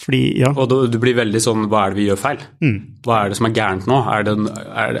 Fordi, ja. Og du blir veldig sånn, hva det vi gjør feil? Hva det som gærent nå? Det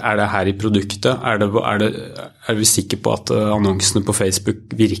her I produktet? Er vi sikre på at annonsene på Facebook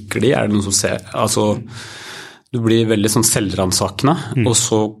virker de? Det noen som ser? Altså, du blir veldig sånn selvransakende, og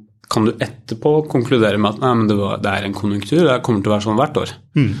så kan du etterpå konkludere med at nei, men det en konjunktur, det kommer til å være sånn hvert år.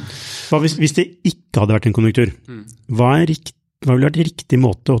 Hvis det ikke hadde vært en konjunktur, hva ville vært riktig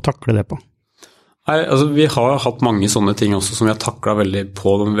måte å takle det på? Nei, altså vi har hatt mange sånne ting også som vi har taklet veldig på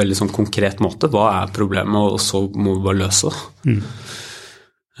en veldig sånn konkret måte. Hva problemet, og så må vi bare løse det.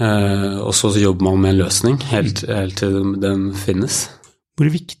 Og så jobber man med en løsning helt til den finnes. Hvor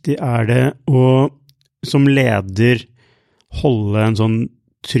viktig det å som leder holde en sånn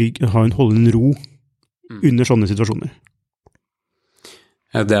holde en ro under sånne situasjoner?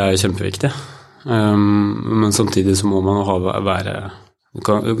 Ja, det kjempeviktig. Men samtidig så må man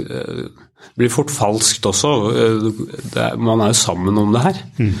det blir fort falskt også. Man jo sammen om det her.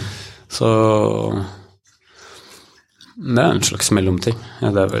 Så det en slags mellomting.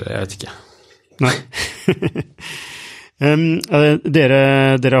 Ja, jeg vet ikke. Nei.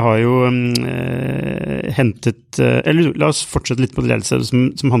 Dere har jo hentet, eller la oss fortsette litt på ledelse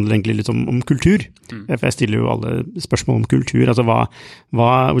som handler egentlig litt om kultur. For jeg stiller jo alle spørsmål om kultur. Altså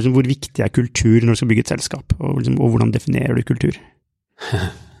hvor viktig kultur når du skal bygge et selskap, og hvordan definerer du kultur?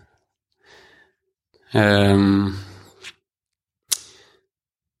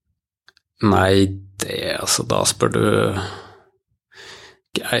 Nei, altså da spør du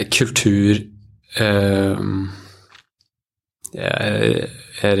kultur jeg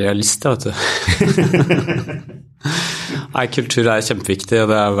realist, vet du. Nei, kultur kjempeviktig, og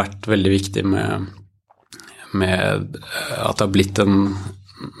det har vært veldig viktig med at det har blitt en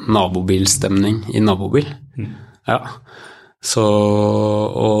nabobilstemning i nabobil. Ja. Så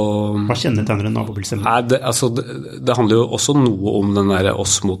hva kjennetegner en nabobilstemning? Det handler jo også noe om den der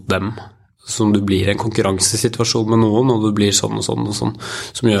oss mot dem, som du blir i en konkurransesituasjon med noen, og du blir sånn og sånn og sånn,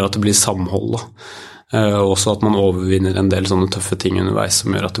 som gjør at det blir samhold da. Også at man overvinner en del sånne tøffe ting underveis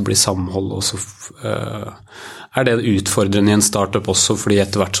som gjør at det blir samhold, og så det utfordrende i en startup også, fordi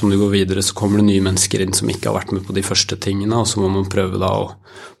etter hvert som du går videre så kommer det nye mennesker inn som ikke har vært med på de første tingene, og så må man prøve da å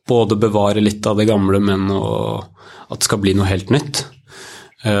både bevare litt av det gamle, men at det skal bli noe helt nytt,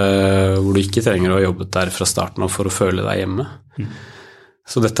 hvor du ikke trenger å ha jobbet der fra starten av for å føle deg hjemme.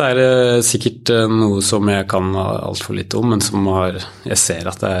 Så dette sikkert noe som jeg kan alt for litt om, men som jeg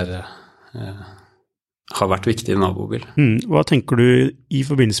ser at det har vært viktig i nabobil. Hva tenker du i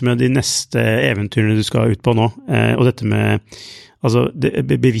forbindelse med de neste eventyrene du skal ut på nå, og dette med, altså,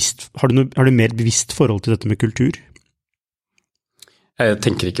 har du mer bevisst forhold til dette med kultur? Jeg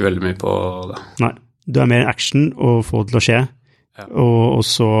tenker ikke veldig mye på det. Nei, du mer action og få det til å skje, ja. og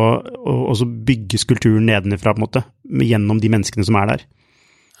så bygges kulturen nedenifra på en måte, gjennom de menneskene som der.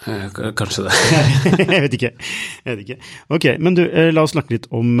 Kanskje det. Jeg vet ikke. Ok, men du, la oss snakke litt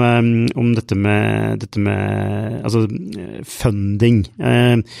om dette med altså, funding.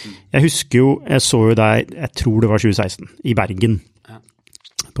 Jeg husker jo, jeg så jo deg, jeg tror det var 2016, i Bergen,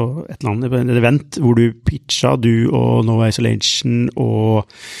 på et eller annet event, hvor du pitcha, du og No Isolation og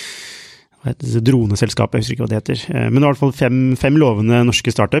droneselskapet, jeg husker ikke hva det heter, men det var i hvert fall fem lovende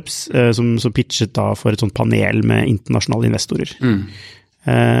norske startups som pitchet da for et sånt panel med internasjonale investorer.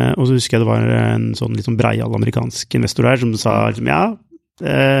 Og så husker jeg det var en sånn litt sånn breial amerikansk investor der som sa liksom,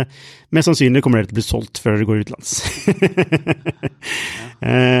 mest sannsynlig kommer dere til å bli solgt før det går utenlands.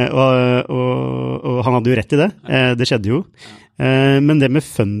 og han hadde jo rett i det, det skjedde jo. Men det med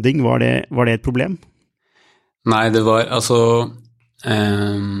funding, var det et problem? Nei, det var altså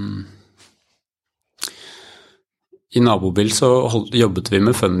i nabobil så jobbet vi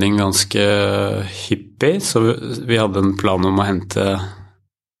med funding ganske hyppig, så vi hadde en plan om å hente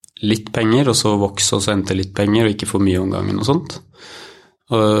litt penger, og så vokse og så hente litt penger, og ikke for mye om gangen og sånt.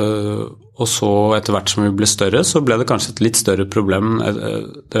 Og så etter hvert som vi ble større, så ble det kanskje et litt større problem.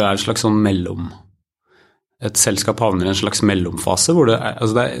 Det en slags sånn et selskap havner i en slags mellomfase, hvor det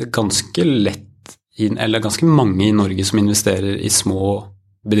ganske lett, eller ganske mange i Norge som investerer i små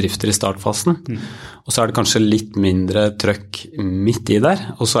bedrifter i startfasen, og så det kanskje litt mindre trøkk midt i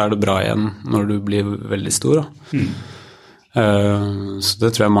der, og så det bra igjen når du blir veldig stor. Så det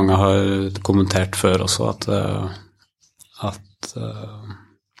tror jeg mange har kommentert før også, at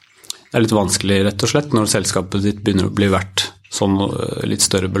det litt vanskelig rett og slett når selskapet ditt begynner å bli verdt sånn litt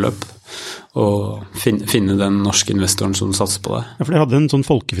større beløp, og finne den norske investoren som satser på det. Ja, for dere hadde en sånn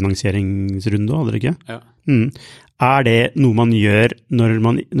folkefinansieringsrunde, hadde dere ikke? Ja. Det noe man gjør når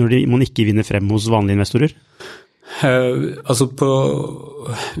man ikke vinner frem hos vanlige investorer?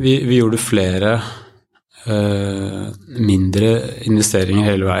 Vi gjorde flere mindre investeringer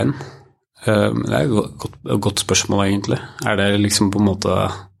hele veien. Det et godt spørsmål egentlig. Det liksom på en måte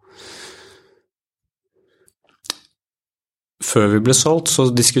før vi ble solgt, så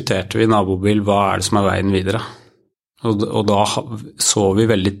diskuterte vi i nabobil hva det som veien videre. Og da så vi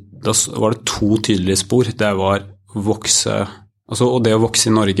da var det 2 tydelige spor. Det var vokse, og det å vokse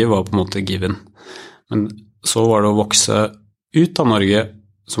i Norge var på en måte given. Men så var det å vokse ut av Norge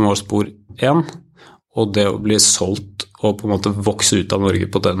som var spor 1, og det å bli solgt og på en måte vokse ut av Norge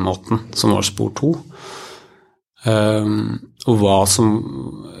på den måten som var spor 2. Og hva som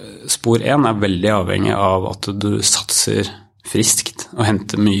spor 1 veldig avhengig av at du satser friskt og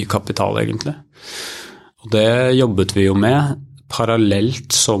henter mye kapital egentlig. Og det jobbet vi jo med parallelt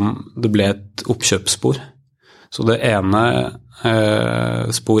som det ble et oppkjøpsspor. Så det ene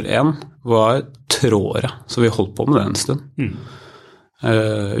spor 1 var trådere, så vi holdt på med det en stund.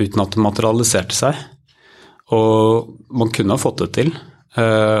 Uten at det materialiserte seg. Og man kunne ha fått det til,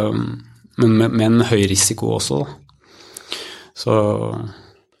 men med en høy risiko også da. Så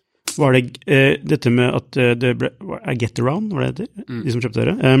var det dette med at det ble Getaround, var det det? De som kjøpte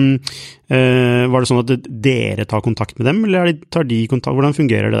dere? Var det sånn at dere tar kontakt med dem, eller tar de kontakt? Hvordan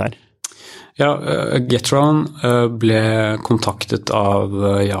fungerer det der? Ja, Getaround ble kontaktet av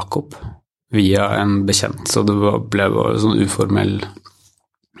Jakob via en bekjent, så det ble bare sånn uformell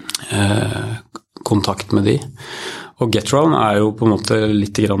kontakt med de. Og Getaround jo på en måte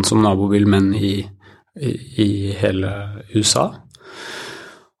litt grann som nabobil, men i hele USA.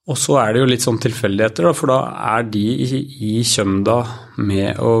 Og så det jo litt sånn tilfeldigheter, da, for da de i Kjømda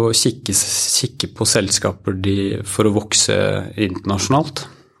med å kikke på selskaper for å vokse internasjonalt.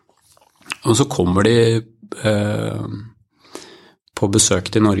 Og så kommer de på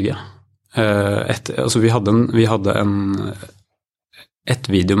besøk til Norge. Altså vi hadde et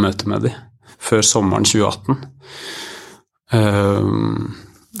videomøte med de før sommeren 2018.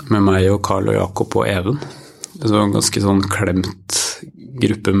 Med meg og Karl og Jakob og Even. Det var en ganske sånn klemt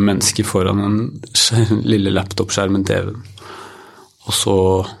gruppe med mennesker foran en lille laptop-skjermen til Even. Og så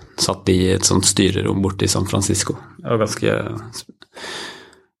satt de i et sånt styrerom borte i San Francisco. Det var ganske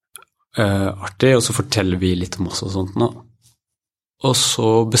artig, og så forteller vi litt om oss og sånt nå. Og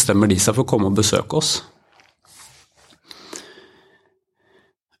så bestemmer de seg for å komme og besøke oss.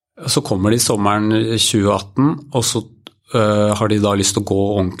 Så kommer de sommeren 2018, og så har de da lyst til å gå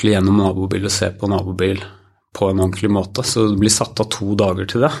ordentlig gjennom nabobil og se på nabobil på en ordentlig måte, så det blir satt av 2 dager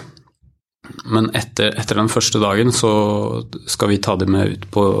til det. Men etter den første dagen så skal vi ta dem med ut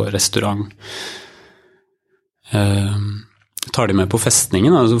på restaurant. Tar de med på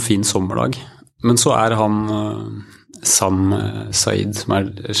festningen, det en fin sommerdag. Men så han Sam Said, som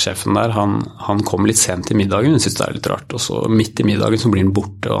sjefen der, han kom litt sent til middagen, jeg synes det litt rart, og så midt i middagen så blir han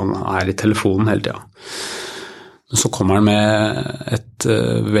borte, og han i telefonen hele tiden. Så kommer han med et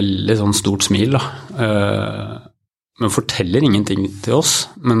veldig sånn stort smil, da. Men forteller ingenting til oss,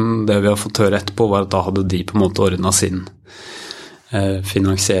 men det vi har fått høre etterpå var at da hadde de på en måte ordnet sin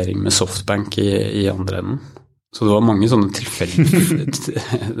finansiering med Softbank i andre enden. Så det var mange sånne tilfeller.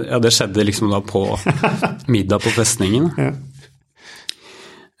 Ja, det skjedde liksom da på middag på festningen. Ja.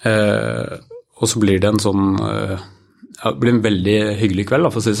 Og så blir det en sånn... det ble en veldig hyggelig kveld,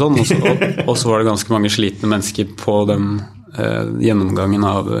 da, for å si det sånn, og så var det ganske mange slitne mennesker på den gjennomgangen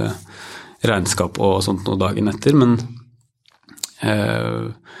av regnskap og sånt noe dagen etter, men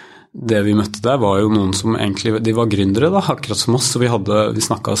det vi møtte der var jo noen som egentlig, de var gründere da, akkurat som oss, så vi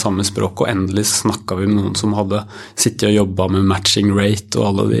snakket samme språk, og endelig snakket vi med noen som hadde sittet og jobbet med matching rate og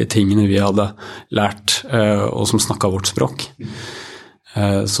alle de tingene vi hadde lært, og som snakket vårt språk.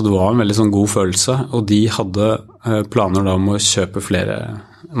 Så det var en veldig sånn god følelse, og de hadde planer da om å kjøpe flere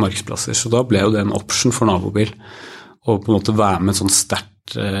markedsplasser, så da ble jo det en option for nabobil, å på en måte være med et sånn sterkt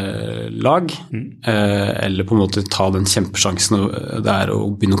lag, eller på en måte ta den kjempesjansen det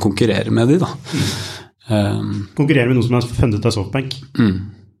å begynne å konkurrere med de da. Konkurrere med noen som har fundet av Softbank?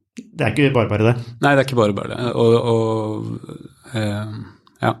 Det ikke bare det? Nei, det ikke bare det,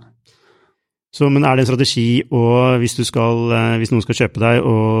 ja. Så, men det en strategi, og hvis noen skal kjøpe deg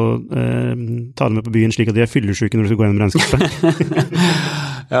og ta dem med på byen slik at de fyllesyke når du skal gå gjennom regnskapet?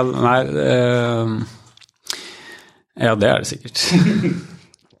 Ja, nei, ja, det det sikkert.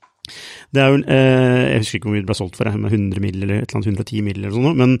 Det jo, jeg husker ikke hvor mye det ble solgt for, med 100 mil eller et eller annet 110 mil eller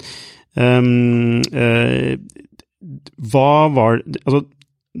sånn, men hva var det, altså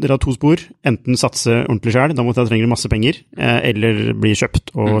dere har 2 spor, enten satse ordentlig selv, da måtte dere trenge masse penger, eller bli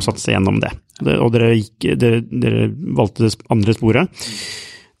kjøpt og satse gjennom det. Og dere valgte det andre sporet.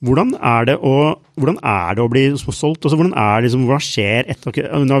 Hvordan det å bli solgt? Altså, hvordan liksom, hva skjer etter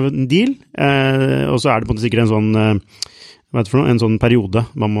en deal? Og så det på en måte sikkert en sånn, en sånn periode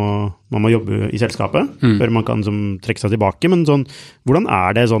man må jobbe i selskapet, før man kan trekke seg tilbake, men sånn, hvordan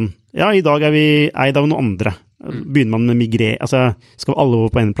det sånn? Ja, i dag vi eid av noen andre. Begynner man med migrer, altså skal alle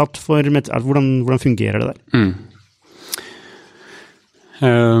over på en plattform, hvordan fungerer det der?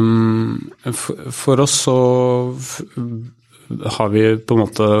 For oss så har vi på en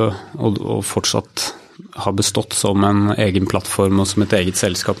måte og fortsatt har bestått som en egen plattform og som et eget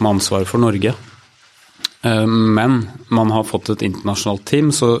selskap med ansvar for Norge. Men man har fått et internasjonalt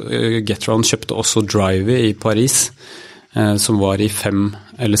team, så Getaround kjøpte også Drivey i Paris som var i 5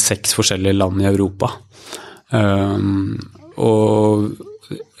 eller 6 forskjellige land i Europa. Og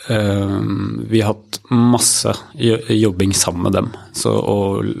vi har hatt masse jobbing sammen med dem,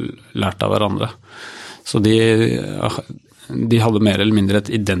 og lært av hverandre. Så de hadde mer eller mindre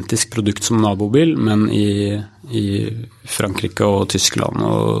et identisk produkt som nabobil, men i Frankrike og Tyskland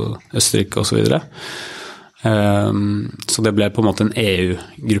og Østerrike og så videre. Så det ble på en måte en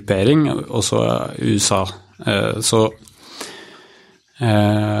EU-gruppering, og så USA. Så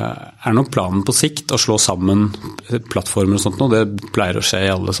nok planen på sikt å slå sammen plattformer og sånt nå, det pleier å skje i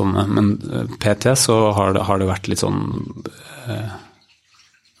alle sånne, men PT så har det vært litt sånn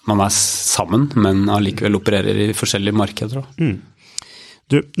man sammen, men allikevel opererer i forskjellige markeder.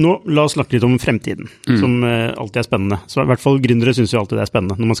 Du, nå la oss snakke litt om fremtiden, som alltid spennende. Så i hvert fall gründere synes jo alltid det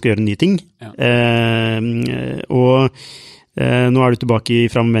spennende når man skal gjøre nye ting. Ja. Nå du tilbake i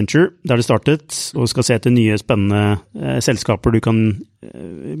Fram Venture, der det startet, og skal se etter nye spennende selskaper du kan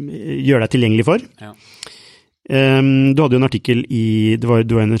gjøre deg tilgjengelig for. Ja. Du hadde jo en artikkel du var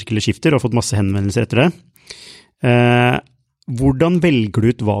en artikkel i Skifter og fått masse henvendelser etter det. Hvordan velger du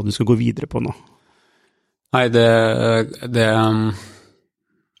ut hva du skal gå videre på nå? Nei,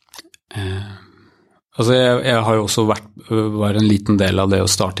 altså jeg har jo også var en liten del av det å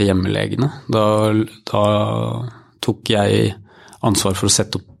starte hjemmelegene. Da tok jeg ansvar for å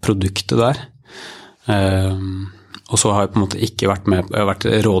sette opp produktet der. Og så har jeg på en måte ikke vært med, jeg har vært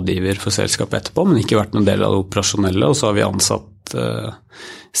rådgiver for selskapet etterpå, men ikke vært en del av det operasjonelle, og så har vi ansatt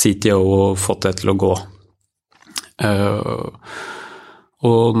CTO og fått det til å gå.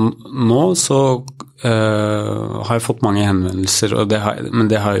 Og nå så har jeg fått mange henvendelser, men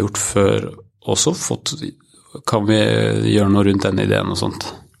det har jeg gjort før også, kan vi gjøre noe rundt den ideen og sånt.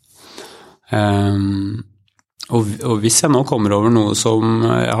 Og hvis jeg nå kommer over noe som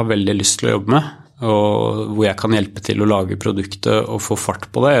jeg har veldig lyst til å jobbe med, og hvor jeg kan hjelpe til å lage produktet og få fart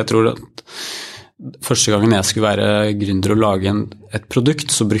på det, jeg tror at første gangen jeg skulle være gründer og lage et produkt,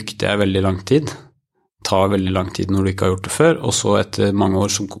 så brukte jeg veldig lang tid. Tar veldig lang tid når du ikke har gjort det før, og så etter mange år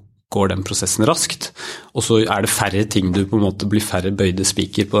så går den prosessen raskt, og så det færre ting, du på en måte blir færre bøyde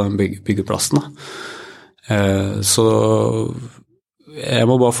spiker på den byggeplassen. Så jeg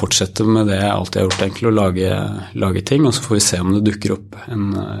må bare fortsette med det jeg alltid har gjort, egentlig, å lage ting, og så får vi se om det dukker opp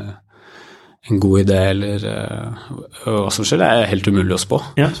en god idé, eller hva som skjer. Det helt umulig å spå.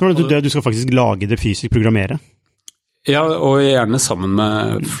 Ja, så du skal faktisk lage det fysisk, programmere? Ja, og gjerne sammen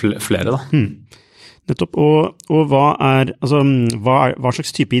med flere da. Nettopp, og hva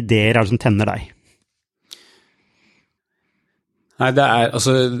slags type ideer det som tenner deg? Nei,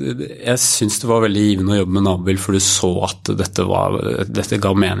 jeg synes det var veldig givende å jobbe med nabobil, for du så at dette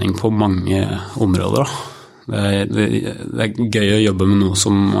ga mening på mange områder. Det gøy å jobbe med noe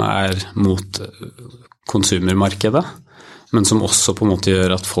som mot konsumermarkedet, men som også på en måte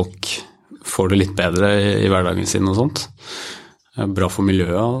gjør at folk får det litt bedre i hverdagen sin og sånt. Bra for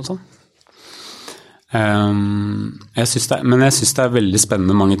miljøet og sånt. Jeg synes det veldig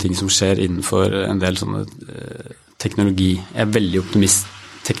spennende mange ting som skjer innenfor en del sånne teknologi. Jeg veldig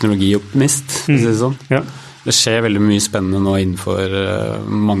teknologioptimist, hvis det sånn. Ja. Det skjer veldig mye spennende nå innenfor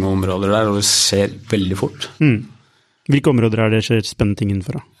mange områder der, og det skjer veldig fort. Hvilke områder det skjer spennende ting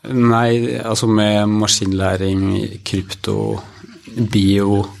innenfor da? Nei, altså med maskinlæring, krypto,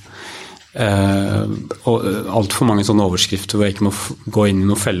 bio, og alt for mange sånne overskrifter hvor jeg ikke må gå inn i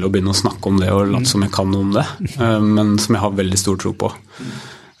noen felle og begynne å snakke om det og late som jeg kan noe om det, men som jeg har veldig stor tro på.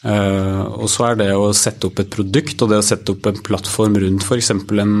 Og så det å sette opp et produkt, og det å sette opp en plattform rundt for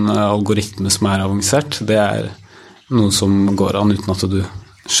eksempel en algoritme som avansert, det noe som går an uten at du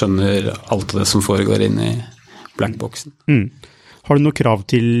skjønner alt av det som foregår inn i blackboxen. Har du noe krav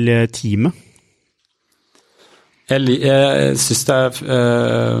til teamet? Jeg synes det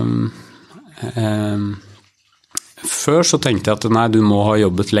før så tenkte jeg at nei, du må ha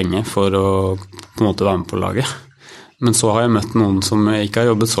jobbet lenge for å på en måte være med på laget. Men så har jeg møtt noen som ikke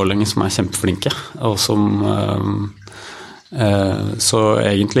har jobbet så lenge, som kjempeflinke, og som så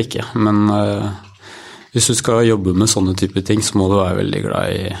egentlig ikke. Men hvis du skal jobbe med sånne type ting, så må du være veldig glad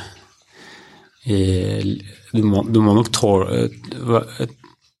du må nok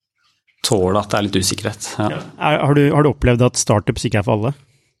tåle at det litt usikkerhet. Ja. Har du opplevd at startups ikke for alle?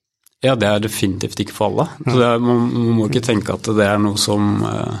 Ja, det definitivt ikke for alle. Så man må ikke tenke at det noe som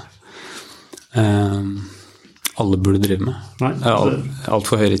alle burde drive med. Nei, alt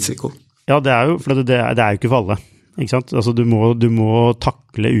for høy risiko. Ja, det jo, for det jo ikke for alle, ikke sant? Altså, du må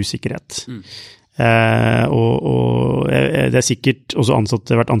takle usikkerhet. Og det er sikkert også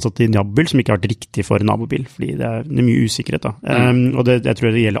vært ansatt i nabobil som ikke har vært riktig for nabobil, fordi det er mye usikkerhet da. Og jeg tror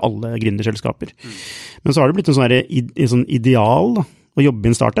det gjelder alle gründerselskaper. Men så har det blitt en sånn ideal da, å jobbe i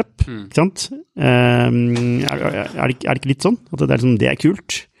en startup, ikke sant? Er det ikke litt sånn? At det er, liksom, det er kult?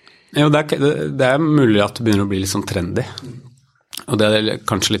 Jo, det er mulig at det begynner å bli litt sånn trendy, og det er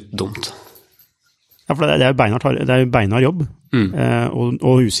kanskje litt dumt. Ja, for det er jo beinhard jobb,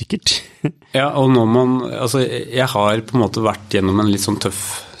 og usikkert. Ja, og altså jeg har på en måte vært gjennom en litt sånn tøff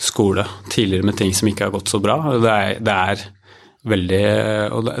skole tidligere med ting som ikke har gått så bra, og det er veldig,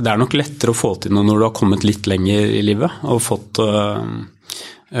 og det er nok lettere å få til noe når du har kommet litt lenger i livet, og fått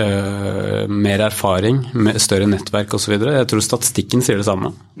mer erfaring, større nettverk og så videre. Jeg tror statistikken sier det samme.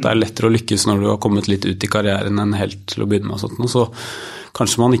 Det er lettere å lykkes når du har kommet litt ut i karrieren enn helt til å begynne med og sånt. Så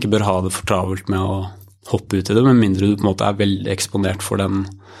kanskje man ikke bør ha det for travelt med å hoppe ut i det, med mindre du på en måte er veldig eksponert for den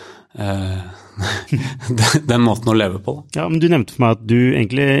måten å leve på. Ja, men du nevnte for meg at du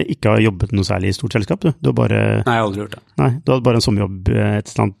egentlig ikke har jobbet noe særlig i stort selskap, du? Du har bare... Nei, jeg har aldri gjort det. Nei, du hadde bare en sommerjobb et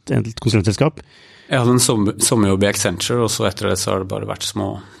konsulentselskap? Jeg hadde en sommerjobb i Accenture, og så etter det så har det bare vært små.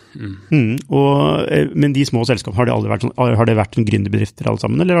 Men de små selskapene, har det vært gründerbedrifter alle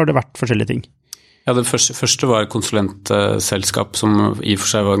sammen, eller har det vært forskjellige ting? Ja, det første var et konsulentselskap som i og for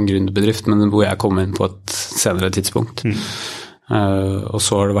seg var en gründerbedrift, men hvor jeg kom inn på et senere tidspunkt. Og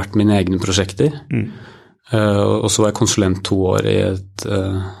så har det vært mine egne prosjekter. Og så var jeg konsulent 2 år i et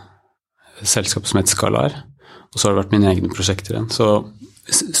selskap som het Skalar, og så har det vært mine egne prosjekter igjen. Så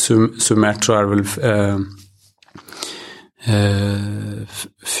summert så er det vel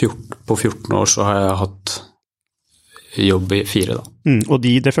på 14 år så har jeg hatt jobb i 4 da. Og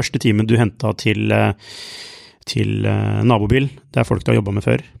det første teamet du hentet til nabobil, det er folk du har jobbet med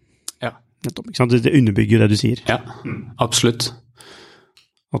før? Ja. Nettopp, ikke sant? Det underbygger det du sier. Ja, absolutt.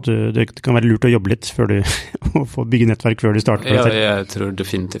 At det kan være lurt å jobbe litt før å få bygge nettverk før du starter. Ja, jeg tror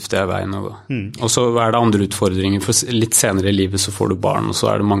definitivt det er veien å gå. Og så er det andre utfordringer, for litt senere i livet så får du barn, og så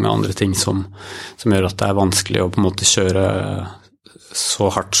er det mange andre ting som gjør at det er vanskelig å på en måte kjøre så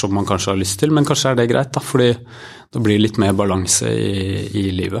hardt som man kanskje har lyst til, men kanskje er det greit da, fordi da blir det litt mer balanse i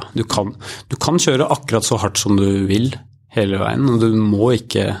livet. Du kan kjøre akkurat så hardt som du vil hele veien, og du må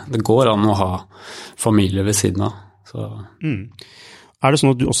ikke, det går an å ha familie ved siden av. Så... Er det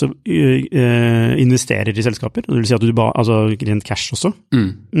sånn at du også investerer i selskaper? Det vil si at du altså rent cash også?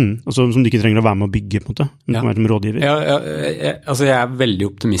 Altså, som du ikke trenger å være med å bygge, på en måte? Du kan være som rådgiver? Altså jeg er veldig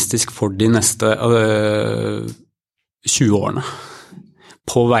optimistisk for de neste 20 årene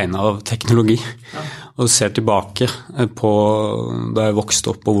på vegne av teknologi. Og ser tilbake på da jeg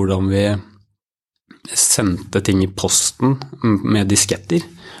vokste opp og hvordan vi sendte ting i posten med disketter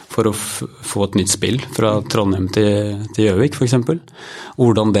for å få et nytt spill fra Trondheim til Gjøvik, for eksempel. Og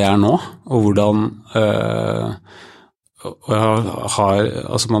hvordan det er nå, og hvordan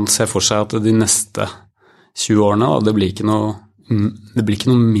altså man ser for seg at de neste 20 årene, det blir ikke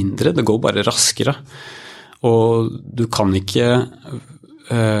noe mindre, det går bare raskere. Og du kan ikke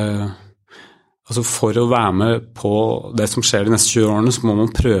altså for å være med på det som skjer de neste 20 årene, så må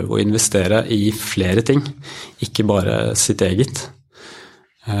man prøve å investere i flere ting, ikke bare sitt eget.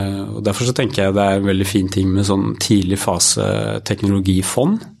 Og derfor så tenker jeg det er en veldig fin ting med sånn tidlig fase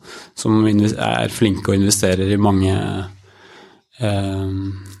teknologifond, som er flinke å investere i mange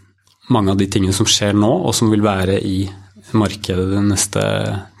av de tingene som skjer nå, og som vil være i markedet de neste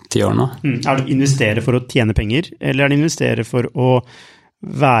 10 årene. Er det investere for å tjene penger, eller er det investere for å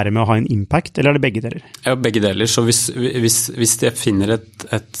være med å ha en impact, eller er det begge deler? Ja, begge deler. Så hvis jeg finner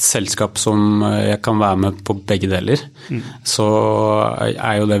et selskap som jeg kan være med på begge deler, så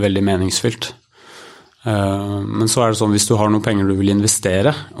er jo det veldig meningsfylt. Men så er det sånn, hvis du har noen penger du vil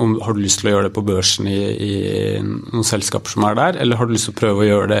investere, har du lyst til å gjøre det på børsen i noen selskaper som er der, eller har du lyst til å prøve å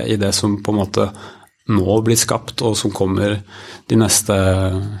gjøre det i det som på en måte nå blir skapt, og som kommer de neste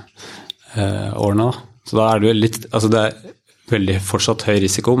årene da. Så da er det jo litt, altså det er veldig fortsatt høy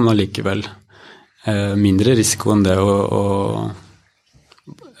risiko, men allikevel mindre risiko enn det å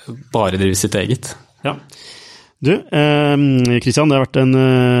bare drive sitt eget. Ja. Du, Christian, det har vært en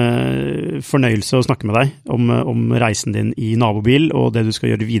fornøyelse å snakke med deg om reisen din i nabobil og det du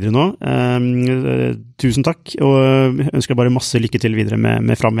skal gjøre videre nå. Tusen takk, og jeg ønsker deg bare masse lykke til videre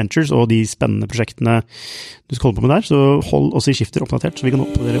med Fram Ventures og de spennende prosjektene du skal holde på med der, så hold oss i Skifter oppdatert, så vi kan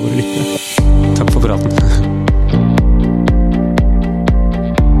oppdatere våre lyttere. Takk for praten.